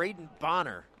pitcher, Braden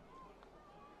Bonner.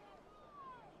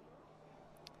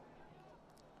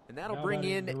 And that'll bring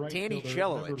in Danny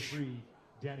Jelilich.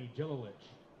 Danny Jelilich.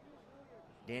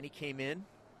 Danny came in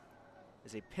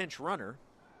as a pinch runner,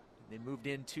 and then moved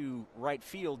into right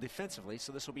field defensively,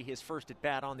 so this will be his first at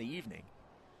bat on the evening.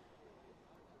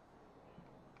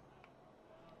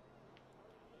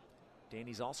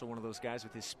 Danny's also one of those guys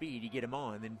with his speed. You get him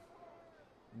on, then you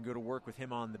can go to work with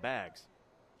him on the bags.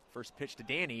 First pitch to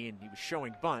Danny, and he was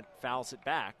showing bunt. Fouls it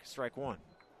back. Strike one.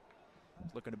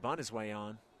 He's looking to bunt his way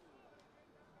on.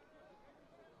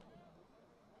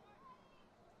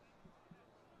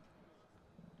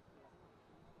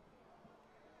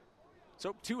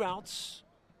 So 2 outs.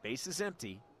 Base is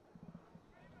empty.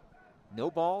 No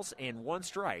balls and 1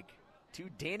 strike to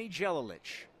Danny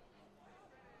Jelilich.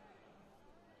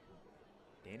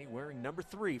 Danny wearing number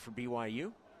 3 for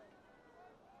BYU.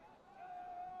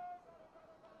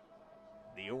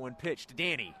 The 0-1 pitch to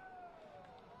Danny.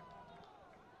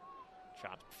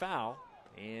 Chopped foul,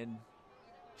 and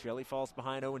Jelly falls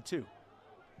behind 0-2.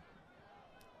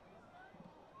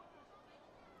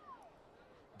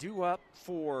 Due up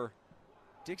for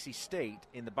Dixie State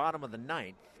in the bottom of the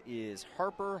 9th is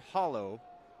Harper, Hollow,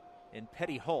 and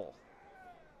Petty Hull.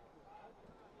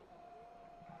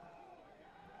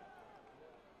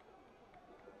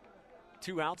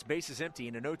 Two outs, bases empty,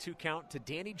 and an 0-2 count to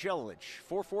Danny Jelilich.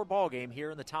 4-4 ball game here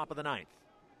in the top of the 9th.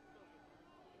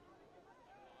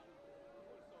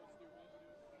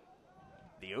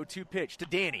 The 0-2 pitch to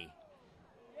Danny.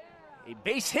 A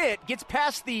base hit, gets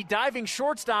past the diving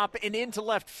shortstop and into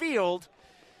left field.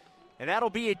 And that'll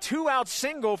be a 2-out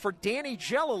single for Danny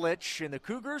Jelilich, and the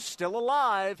Cougars still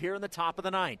alive here in the top of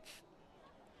the 9th.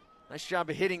 Nice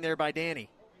job of hitting there by Danny.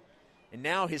 And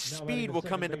now his speed will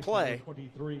come into play.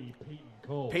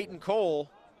 Peyton Cole,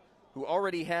 who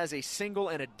already has a single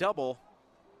and a double,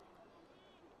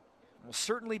 will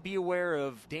certainly be aware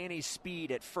of Danny's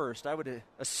speed at first. I would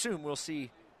assume we'll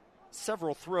see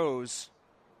several throws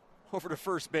over to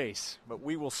first base, but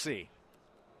we will see.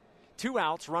 2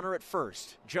 outs, runner at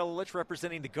first. Jelilich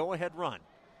representing the go-ahead run.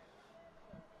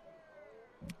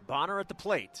 Bonner at the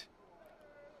plate.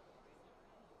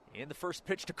 And the first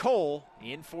pitch to Cole,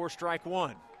 in for strike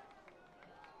one.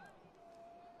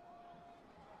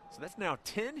 So that's now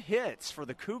 10 hits for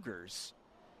the Cougars.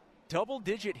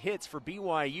 Double-digit hits for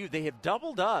BYU. They have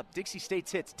doubled up Dixie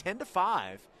State's hits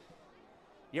 10-5,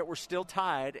 yet we're still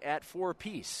tied at 4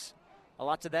 apiece. A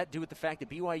lot to that do with the fact that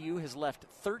BYU has left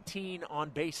 13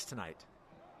 on base tonight.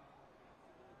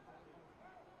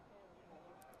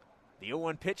 The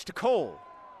 0-1 pitch to Cole.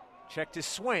 Checked his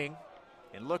swing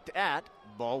and looked at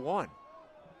ball one.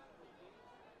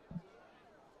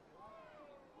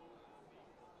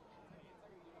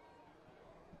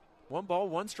 One ball,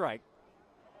 1 strike.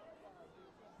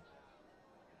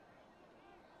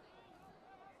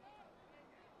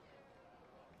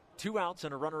 Two outs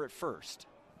and a runner at first.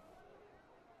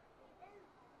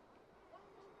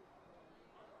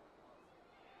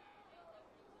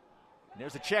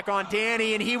 There's a check on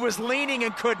Danny, and he was leaning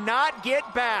and could not get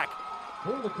back.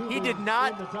 He did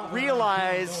not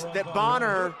realize that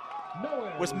Bonner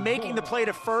was making the play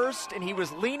to first, and he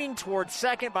was leaning towards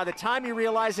second. By the time he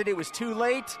realized it was too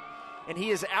late, and he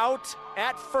is out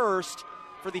at first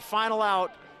for the final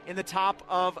out in the top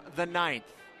of the ninth.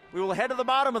 We will head to the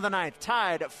bottom of the ninth,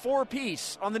 tied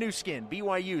 4-4 on the new skin,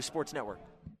 BYU Sports Network.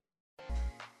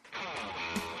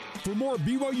 For more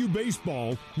BYU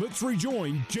baseball, let's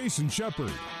rejoin Jason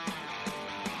Shepard.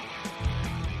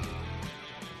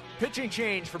 Pitching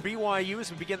change for BYU as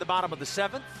we begin the bottom of the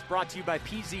seventh. Brought to you by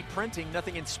PZ Printing.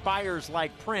 Nothing inspires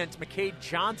like print. McCade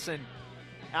Johnson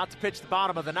out to pitch the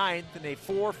bottom of the ninth in a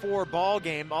 4-4 ball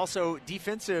game. Also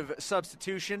defensive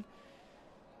substitution.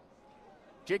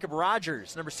 Jacob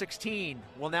Rogers, number 16,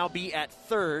 will now be at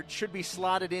third. Should be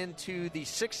slotted into the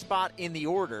sixth spot in the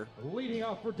order. Leading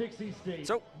off for Dixie State.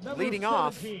 So, leading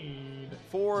off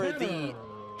for the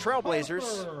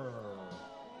Trailblazers.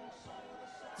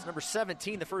 It's number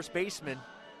 17, the first baseman,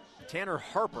 Tanner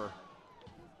Harper.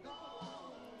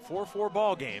 4-4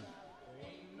 ball game.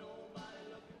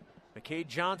 McCade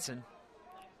Johnson,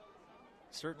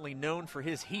 certainly known for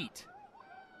his heat.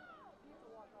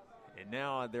 And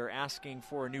now they're asking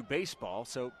for a new baseball,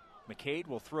 so McCade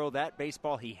will throw that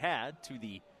baseball he had to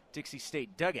the Dixie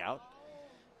State dugout.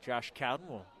 Josh Cowden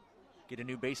will get a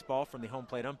new baseball from the home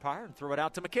plate umpire and throw it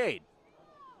out to McCade.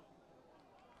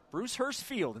 Bruce Hurst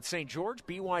Field in St. George,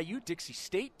 BYU, Dixie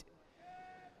State.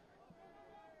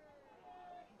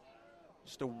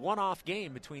 Just a one-off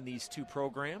game between these two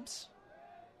programs.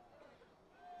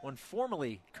 One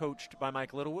formerly coached by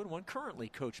Mike Littlewood, one currently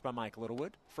coached by Mike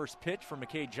Littlewood. First pitch from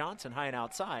McCade Johnson, high and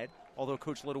outside, although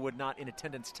Coach Littlewood not in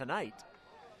attendance tonight,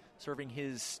 serving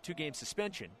his 2-game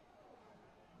suspension.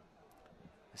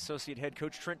 Associate head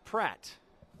coach Trent Pratt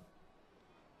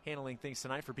handling things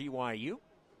tonight for BYU.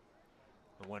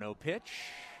 The 1-0 pitch,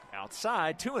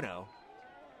 outside, 2-0.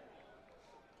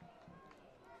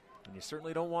 And you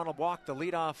certainly don't want to walk the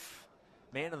leadoff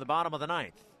man in the bottom of the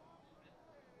ninth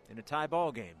in a tie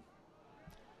ball game.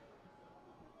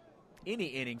 Any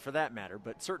inning for that matter,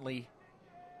 but certainly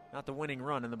not the winning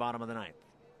run in the bottom of the ninth.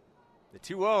 The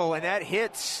 2-0, and that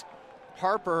hits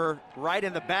Harper right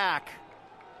in the back.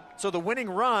 So the winning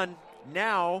run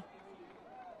now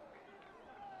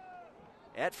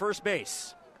at first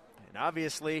base. And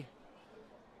obviously,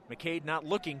 McCade not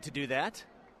looking to do that.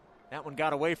 That one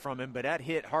got away from him, but that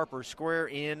hit Harper square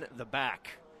in the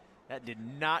back. That did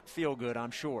not feel good,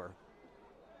 I'm sure.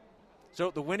 So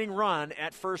the winning run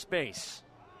at first base.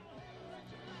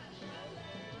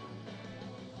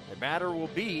 The batter will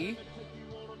be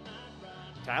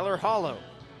Tyler Hollow,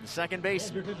 the second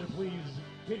baseman. Please,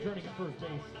 returning at first base,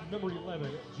 number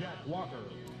 11, Jack Walker.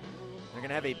 They're going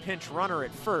to have a pinch runner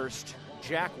at first.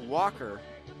 Jack Walker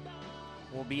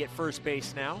will be at first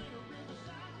base now.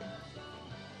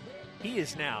 He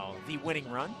is now the winning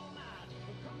run.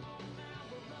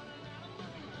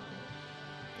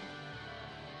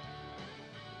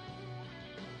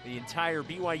 The entire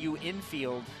BYU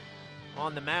infield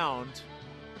on the mound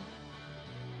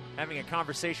having a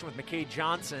conversation with McCade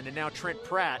Johnson, and now Trent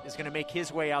Pratt is going to make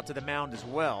his way out to the mound as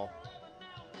well.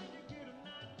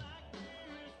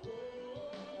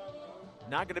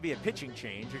 Not going to be a pitching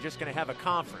change. You're just going to have a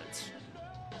conference.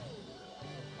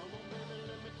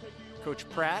 Coach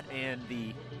Pratt and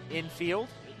the infield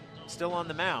still on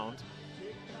the mound.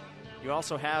 You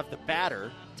also have the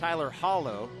batter, Tyler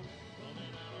Hollow,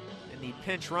 and the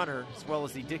pinch runner, as well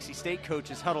as the Dixie State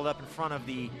coaches huddled up in front of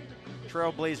the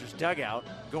Trailblazers dugout,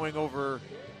 going over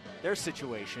their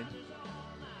situation.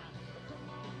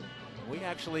 We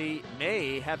actually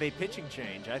may have a pitching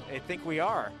change. I think we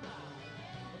are.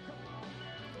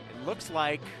 It looks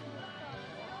like,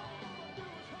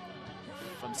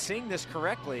 if I'm seeing this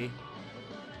correctly,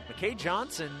 McCade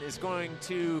Johnson is going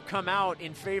to come out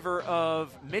in favor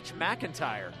of Mitch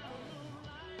McIntyre.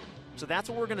 So that's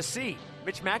what we're going to see.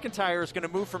 Mitch McIntyre is going to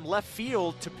move from left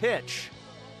field to pitch.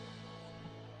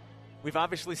 We've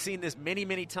obviously seen this many,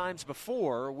 many times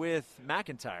before with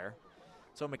McIntyre.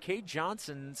 So McCade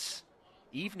Johnson's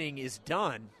evening is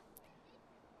done.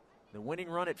 The winning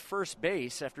run at first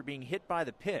base after being hit by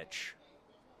the pitch.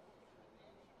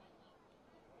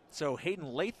 So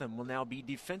Hayden Latham will now be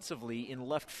defensively in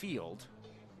left field.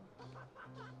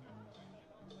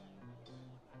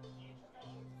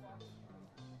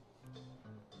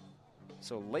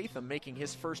 So Latham making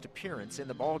his first appearance in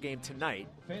the ballgame tonight.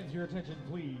 Fans, your attention,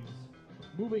 please.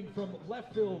 Moving from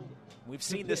left field. We've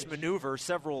seen this maneuver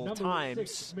several times.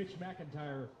 6, Mitch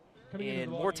McIntyre.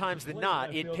 And more times than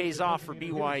not, it pays off for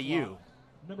BYU.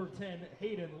 Number 10,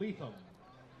 Hayden Latham.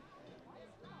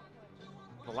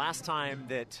 The last time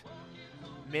that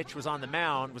Mitch was on the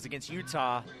mound was against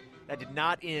Utah. That did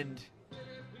not end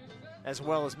as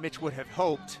well as Mitch would have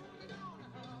hoped,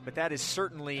 but that is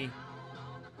certainly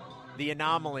the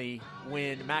anomaly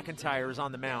when McIntyre is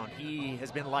on the mound. He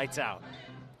has been lights out.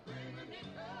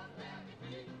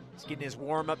 He's getting his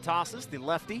warm-up tosses, the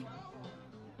lefty.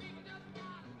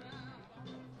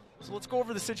 So let's go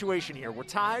over the situation here. We're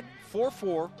tied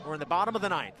 4-4. We're in the bottom of the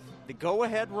ninth. The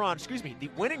the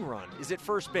winning run is at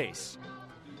first base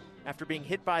after being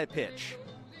hit by a pitch.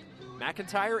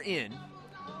 McIntyre in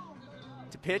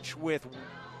to pitch with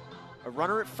a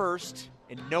runner at first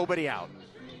and nobody out.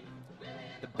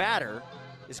 The batter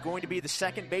is going to be the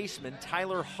second baseman,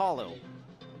 Tyler Hollow.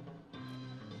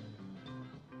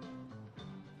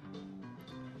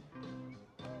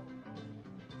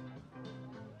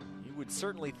 You would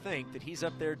certainly think that he's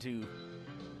up there to,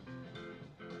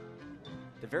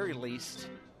 at the very least,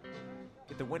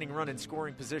 get the winning run in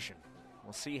scoring position.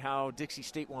 We'll see how Dixie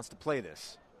State wants to play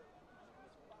this.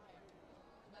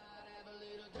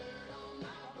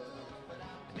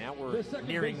 Now we're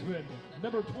nearing baseman,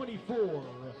 number 24,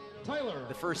 Tyler.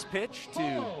 The first pitch to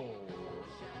Hollow.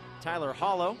 Tyler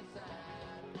Hollow.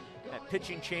 That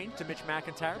pitching change to Mitch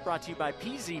McIntyre, brought to you by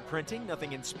PZ Printing.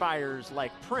 Nothing inspires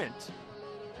like print.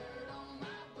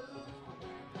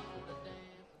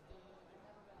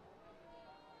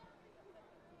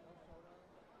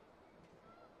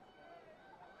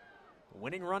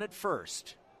 Winning run at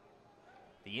first.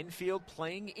 The infield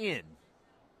playing in.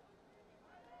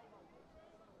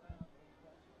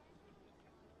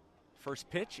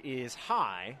 First pitch is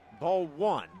high, ball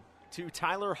one to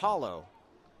Tyler Hollow.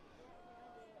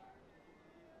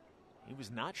 He was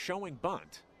not showing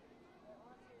bunt.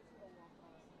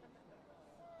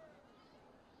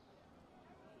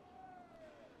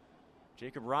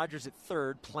 Jacob Rogers at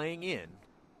third, playing in.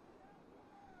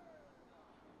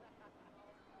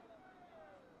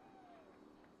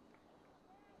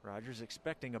 Rogers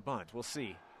expecting a bunt. We'll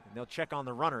see. And they'll check on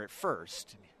the runner at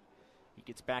first. He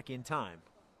gets back in time.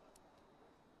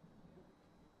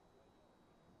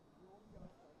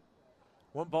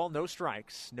 One ball, no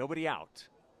strikes, nobody out.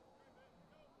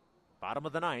 Bottom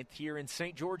of the ninth here in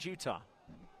St. George, Utah.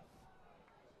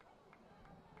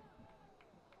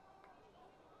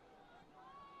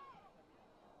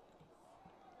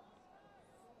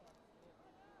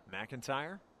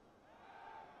 McIntyre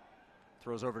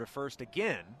throws over to first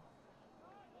again.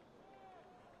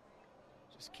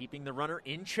 Just keeping the runner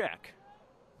in check.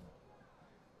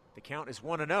 The count is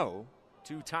 1-0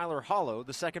 to Tyler Hollow,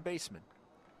 the second baseman.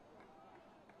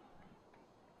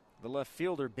 The left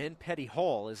fielder, Ben Petty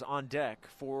Hall, is on deck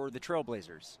for the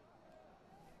Trailblazers.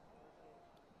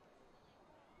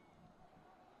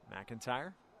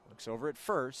 McIntyre looks over at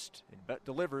first and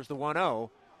delivers the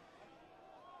 1-0.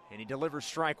 And he delivers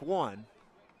strike one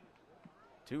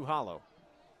to Hollow.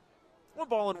 1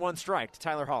 ball and 1 strike to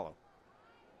Tyler Hollow.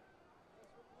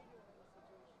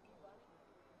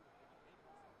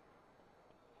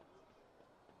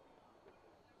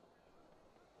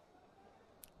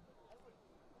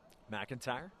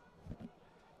 McIntyre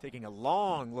taking a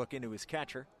long look into his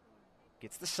catcher.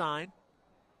 Gets the sign.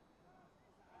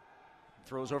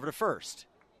 Throws over to first.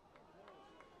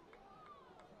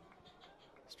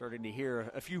 Starting to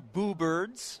hear a few boo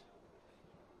birds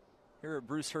here at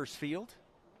Bruce Hurst Field.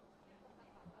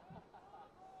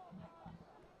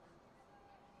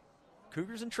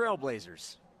 Cougars and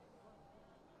Trailblazers.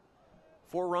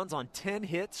 4 runs on 10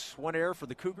 hits, 1 error for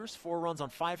the Cougars. 4 runs on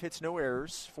 5 hits, no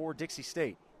errors for Dixie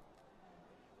State.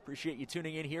 Appreciate you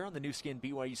tuning in here on the new skin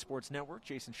BYU Sports Network.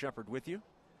 Jason Shepard with you.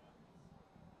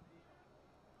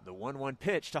 The 1-1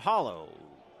 pitch to Hollow.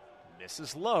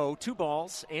 Misses low, 2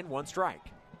 balls and 1 strike.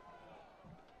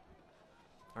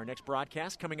 Our next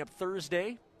broadcast coming up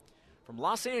Thursday from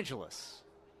Los Angeles.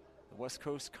 The West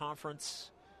Coast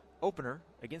Conference opener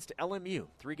against LMU.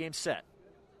 3-game set.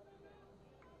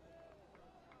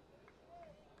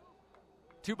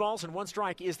 2 balls and 1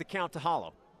 strike is the count to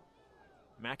Hollow.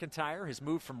 McIntyre has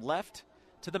moved from left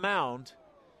to the mound.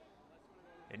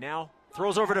 And now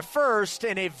throws over to first,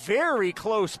 and a very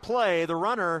close play. The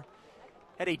runner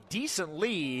had a decent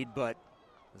lead, but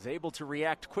was able to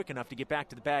react quick enough to get back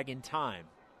to the bag in time.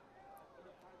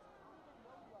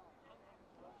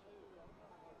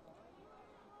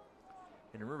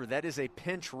 And remember, that is a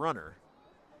pinch runner.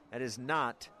 That is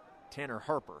not Tanner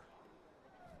Harper,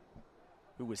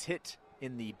 who was hit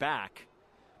in the back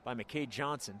by McKay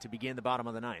Johnson to begin the bottom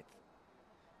of the ninth.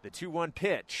 The 2-1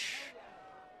 pitch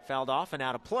fouled off and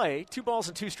out of play. 2 balls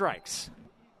and 2 strikes.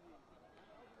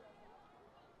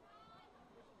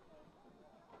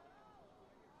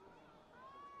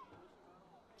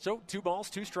 So 2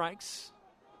 balls, 2 strikes,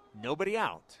 nobody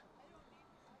out.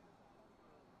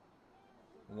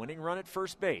 Winning run at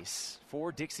first base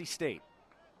for Dixie State.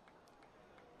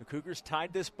 The Cougars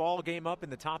tied this ball game up in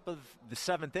the top of the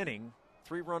 7th inning.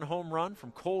 3-run home run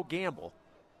from Cole Gamble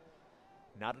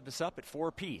knotted us up at 4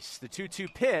 apiece. The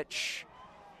 2-2 pitch,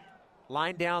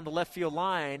 line down the left field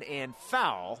line and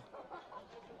foul.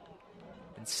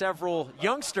 And several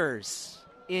youngsters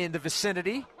in the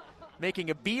vicinity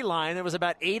making a beeline. There was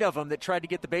about 8 of them that tried to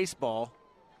get the baseball.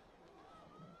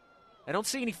 I don't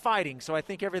see any fighting, so I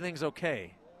think everything's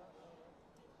okay.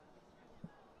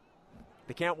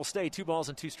 The count will stay 2 balls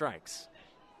and 2 strikes.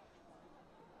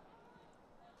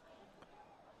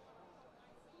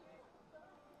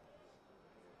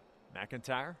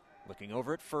 McIntyre looking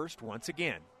over at first once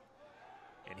again.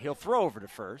 And he'll throw over to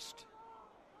first.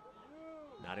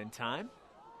 Not in time.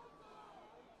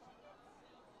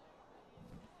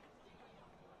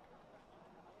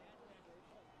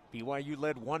 BYU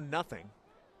led 1-0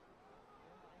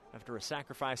 after a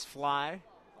sacrifice fly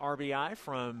RBI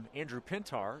from Andrew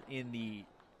Pintar in the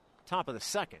top of the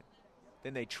 2nd.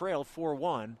 Then they trailed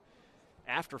 4-1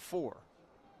 after 4.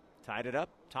 Tied it up,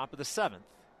 top of the 7th.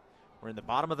 We're in the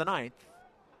bottom of the 9th,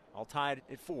 all tied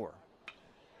at 4.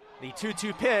 The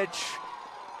 2-2 pitch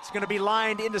is going to be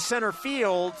lined into center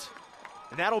field,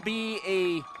 and that'll be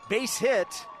a base hit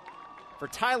for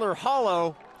Tyler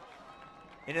Hollow.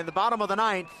 And in the bottom of the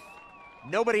 9th,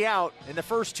 nobody out, and the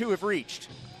first 2 have reached.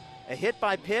 A hit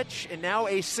by pitch, and now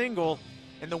a single,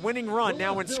 and the winning run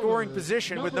now in scoring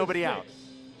position with nobody out.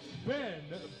 Ben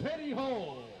Petty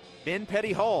Hull. Ben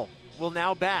Petty Hull will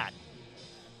now bat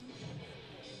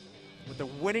with the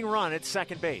winning run at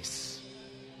second base.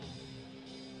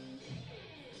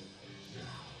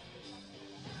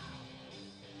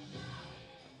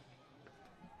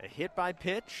 A hit by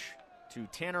pitch to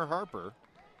Tanner Harper,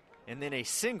 and then a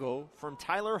single from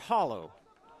Tyler Hollow.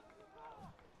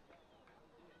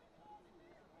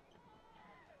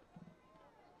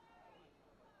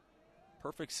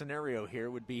 Perfect scenario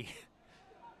here would be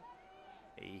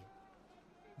a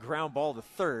ground ball to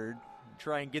third,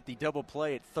 try and get the double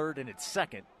play at third and at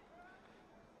second.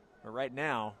 But right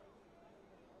now,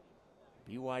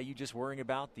 BYU just worrying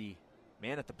about the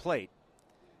man at the plate.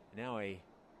 Now a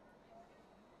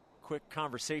quick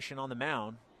conversation on the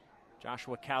mound.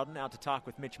 Joshua Cowden out to talk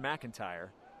with Mitch McIntyre.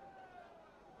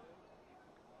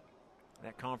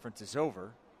 That conference is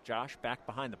over. Josh back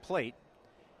behind the plate.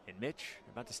 And Mitch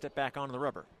about to step back onto the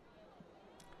rubber.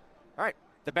 All right,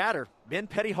 the batter, Ben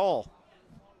Petty Hull.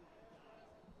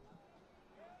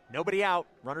 Nobody out,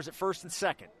 runners at first and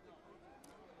second.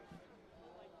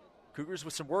 Cougars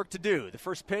with some work to do. The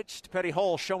first pitch to Petty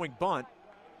Hull showing bunt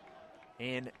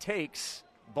and takes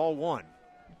ball 1.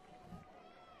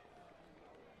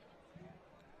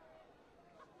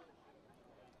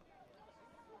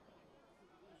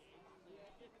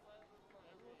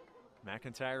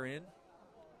 McIntyre in.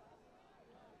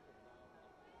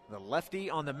 The lefty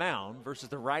on the mound versus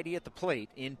the righty at the plate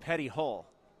in Petty Hull.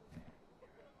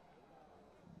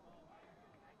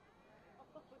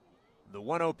 The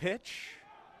 1-0 pitch.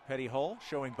 Petty Hull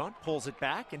showing bunt, pulls it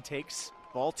back and takes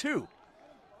ball 2.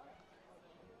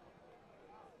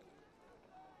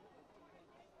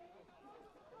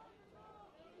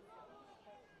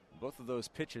 Both of those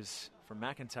pitches from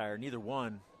McIntyre, neither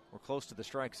one were close to the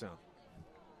strike zone.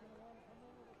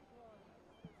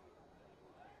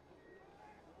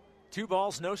 Two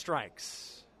balls, no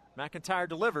strikes. McIntyre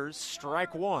delivers,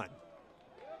 strike 1.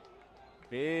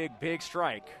 Big, big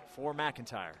strike for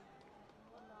McIntyre.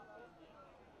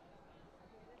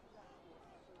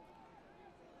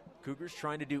 Cougars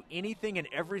trying to do anything and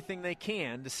everything they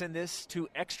can to send this to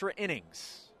extra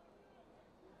innings.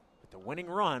 But the winning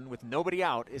run with nobody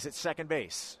out is at second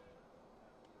base.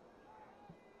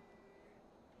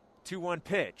 2-1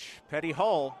 pitch. Petty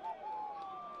Hull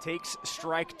takes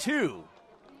strike 2.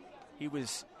 He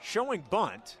was showing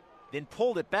bunt, then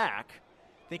pulled it back,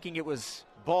 thinking it was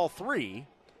ball 3.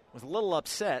 Was a little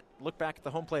upset. Looked back at the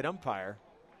home plate umpire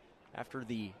after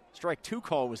the strike 2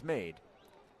 call was made.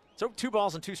 So 2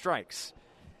 balls and 2 strikes.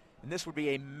 And this would be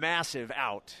a massive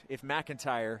out if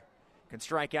McIntyre can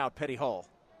strike out Petty Hull.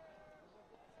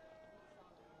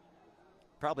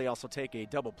 Probably also take a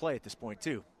double play at this point,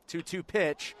 too. 2-2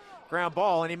 pitch, ground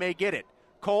ball, and he may get it.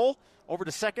 Cole over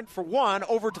to second for 1,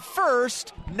 over to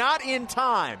first, not in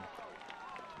time.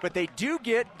 But they do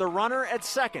get the runner at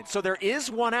second, so there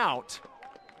is 1 out.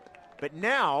 But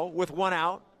now, with 1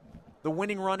 out, the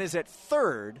winning run is at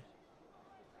third.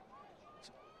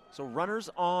 So runners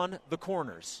on the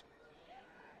corners.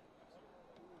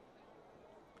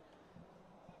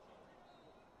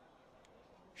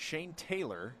 Shane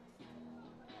Taylor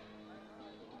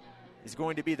is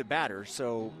going to be the batter.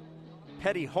 So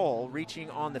Petty Hull reaching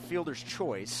on the fielder's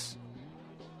choice.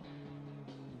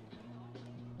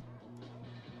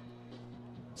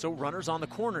 So runners on the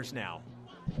corners now.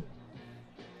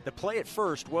 The play at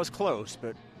first was close,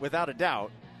 but without a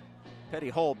doubt, Petty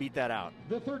Hull beat that out.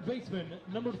 The third baseman,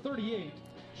 number 38,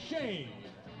 Shane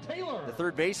Taylor. The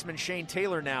third baseman, Shane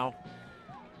Taylor, now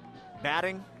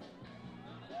batting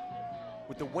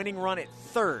with the winning run at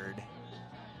third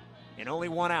and only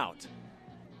one out.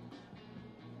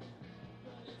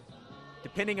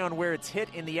 Depending on where it's hit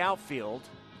in the outfield,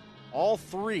 all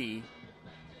three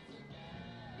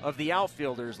of the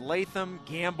outfielders, Latham,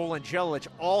 Gamble, and Jelic,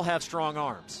 all have strong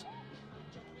arms.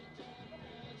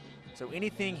 So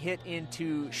anything hit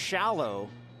into shallow,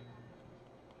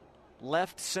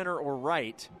 left, center, or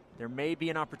right, there may be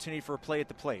an opportunity for a play at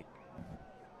the plate.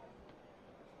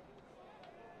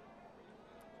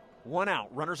 One out,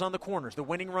 runners on the corners, the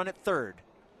winning run at third.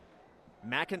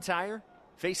 McIntyre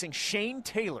facing Shane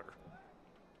Taylor.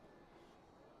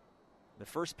 The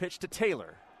first pitch to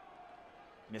Taylor.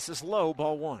 Misses low,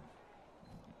 ball one.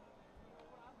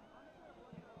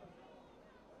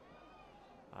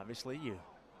 Obviously, you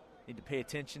need to pay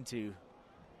attention to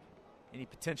any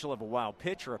potential of a wild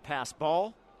pitch or a pass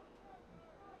ball.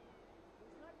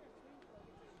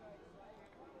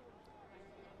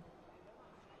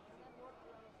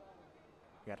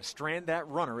 You got to strand that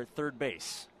runner at third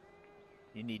base.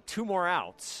 You need 2 more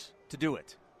outs to do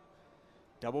it.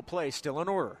 Double play still in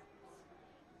order.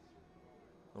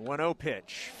 The 1-0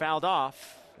 pitch fouled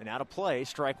off and out of play,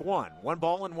 strike one. 1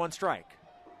 ball and 1 strike.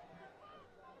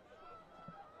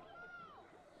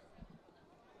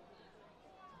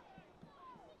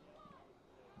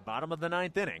 Bottom of the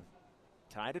 9th inning,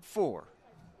 tied at 4.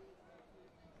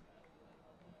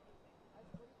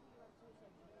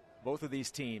 Both of these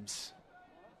teams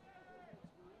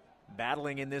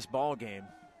battling in this ball game.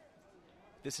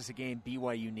 This is a game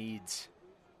BYU needs.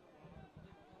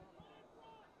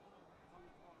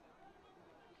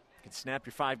 You can snap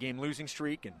your 5-game losing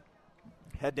streak and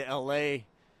head to LA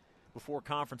before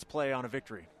conference play on a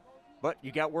victory. But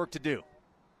you got work to do.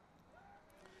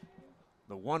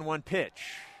 The 1-1 pitch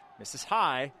misses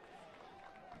high,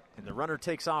 and the runner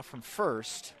takes off from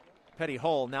first. Petty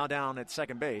Hull now down at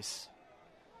second base.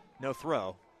 No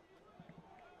throw.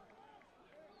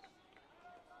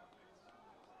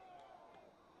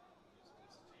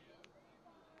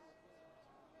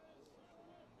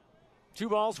 Two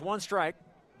balls, 1 strike,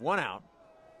 1 out.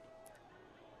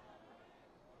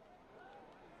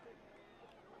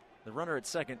 The runner at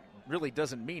second really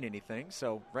doesn't mean anything,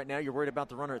 so right now you're worried about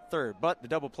the runner at third, but the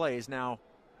double play is now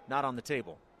not on the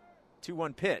table.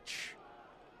 2-1 pitch.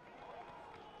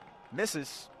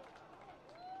 Misses.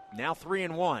 Now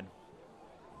 3-1.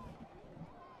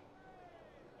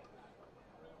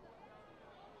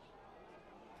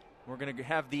 We're going to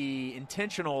have the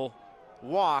intentional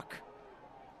walk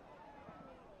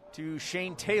to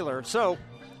Shane Taylor. So,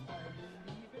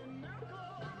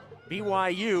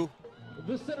 BYU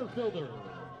the center fielder,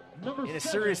 number in a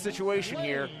 7, serious situation Lane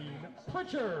here.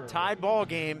 Pritchard. Tie ball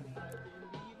game.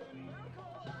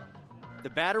 The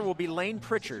batter will be Lane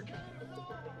Pritchard.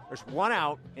 There's 1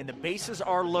 out, and the bases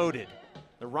are loaded.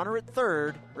 The runner at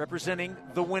third representing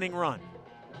the winning run.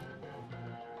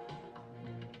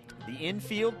 The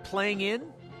infield playing in,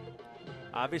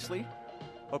 obviously,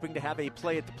 hoping to have a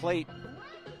play at the plate.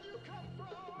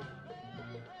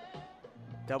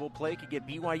 Double play could get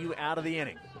BYU out of the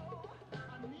inning.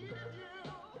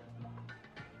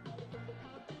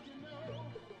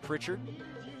 Pritchard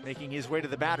making his way to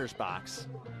the batter's box.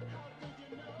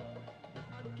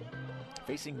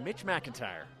 Facing Mitch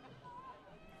McIntyre.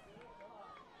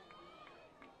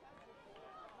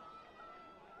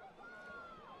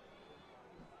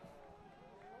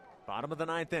 Bottom of the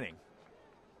 9th inning.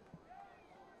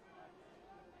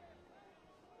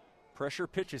 Pressure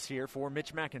pitches here for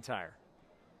Mitch McIntyre.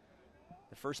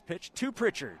 The first pitch to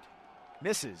Pritchard.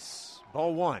 Misses.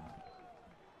 Ball 1.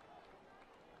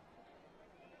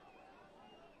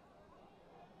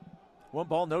 One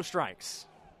ball, no strikes.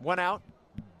 1 out,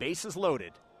 bases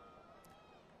loaded.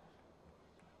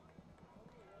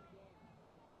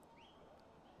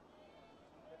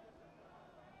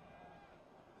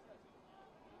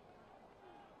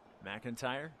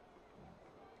 McIntyre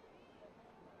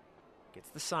gets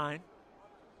the sign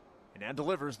and now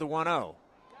delivers the 1-0.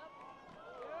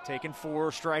 Taken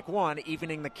for strike 1,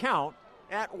 evening the count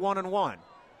at 1-1.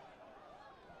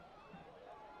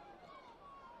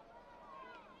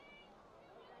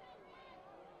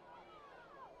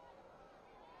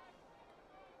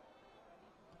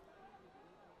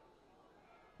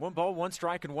 1 ball, 1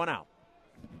 strike, and 1 out.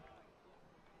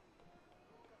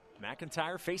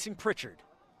 McIntyre facing Pritchard.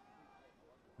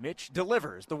 Mitch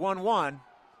delivers the 1-1,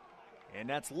 and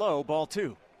that's low, ball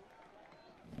 2.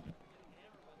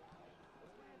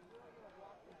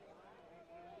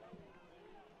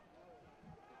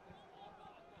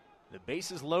 The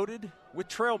base is loaded with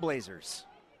Trailblazers.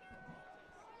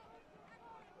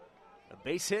 A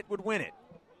base hit would win it.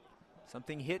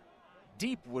 Something hit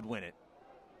deep would win it.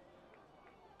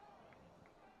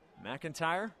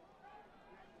 McIntyre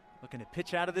looking to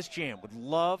pitch out of this jam. Would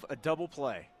love a double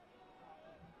play.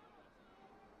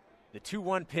 The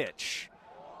 2-1 pitch.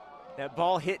 That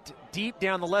ball hit deep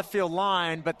down the left field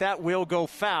line, but that will go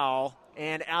foul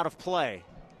and out of play.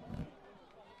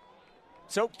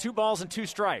 So 2 balls and 2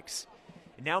 strikes.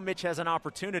 And now Mitch has an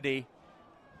opportunity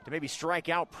to maybe strike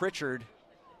out Pritchard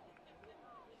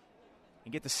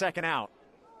and get the second out.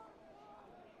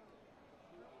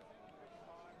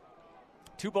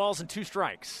 2 balls and 2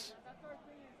 strikes.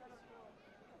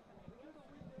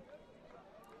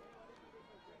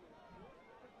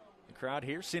 The crowd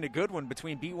here seeing a good one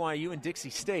between BYU and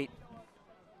Dixie State.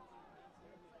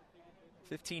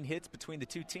 15 hits between the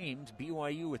 2 teams,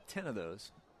 BYU with 10 of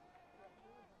those.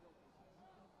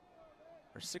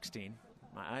 Or 16.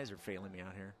 My eyes are failing me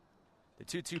out here. The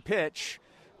 2-2 pitch.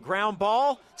 Ground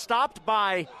ball stopped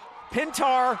by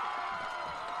Pintar.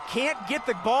 Can't get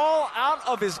the ball out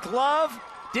of his glove.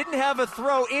 Didn't have a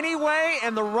throw anyway,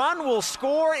 and the run will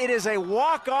score. It is a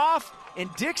walk-off,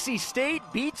 and Dixie State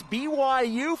beats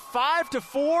BYU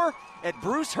 5-4 at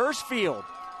Bruce Hurst Field.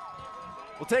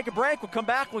 We'll take a break. We'll come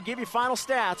back. We'll give you final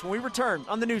stats when we return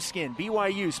on the new skin,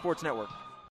 BYU Sports Network.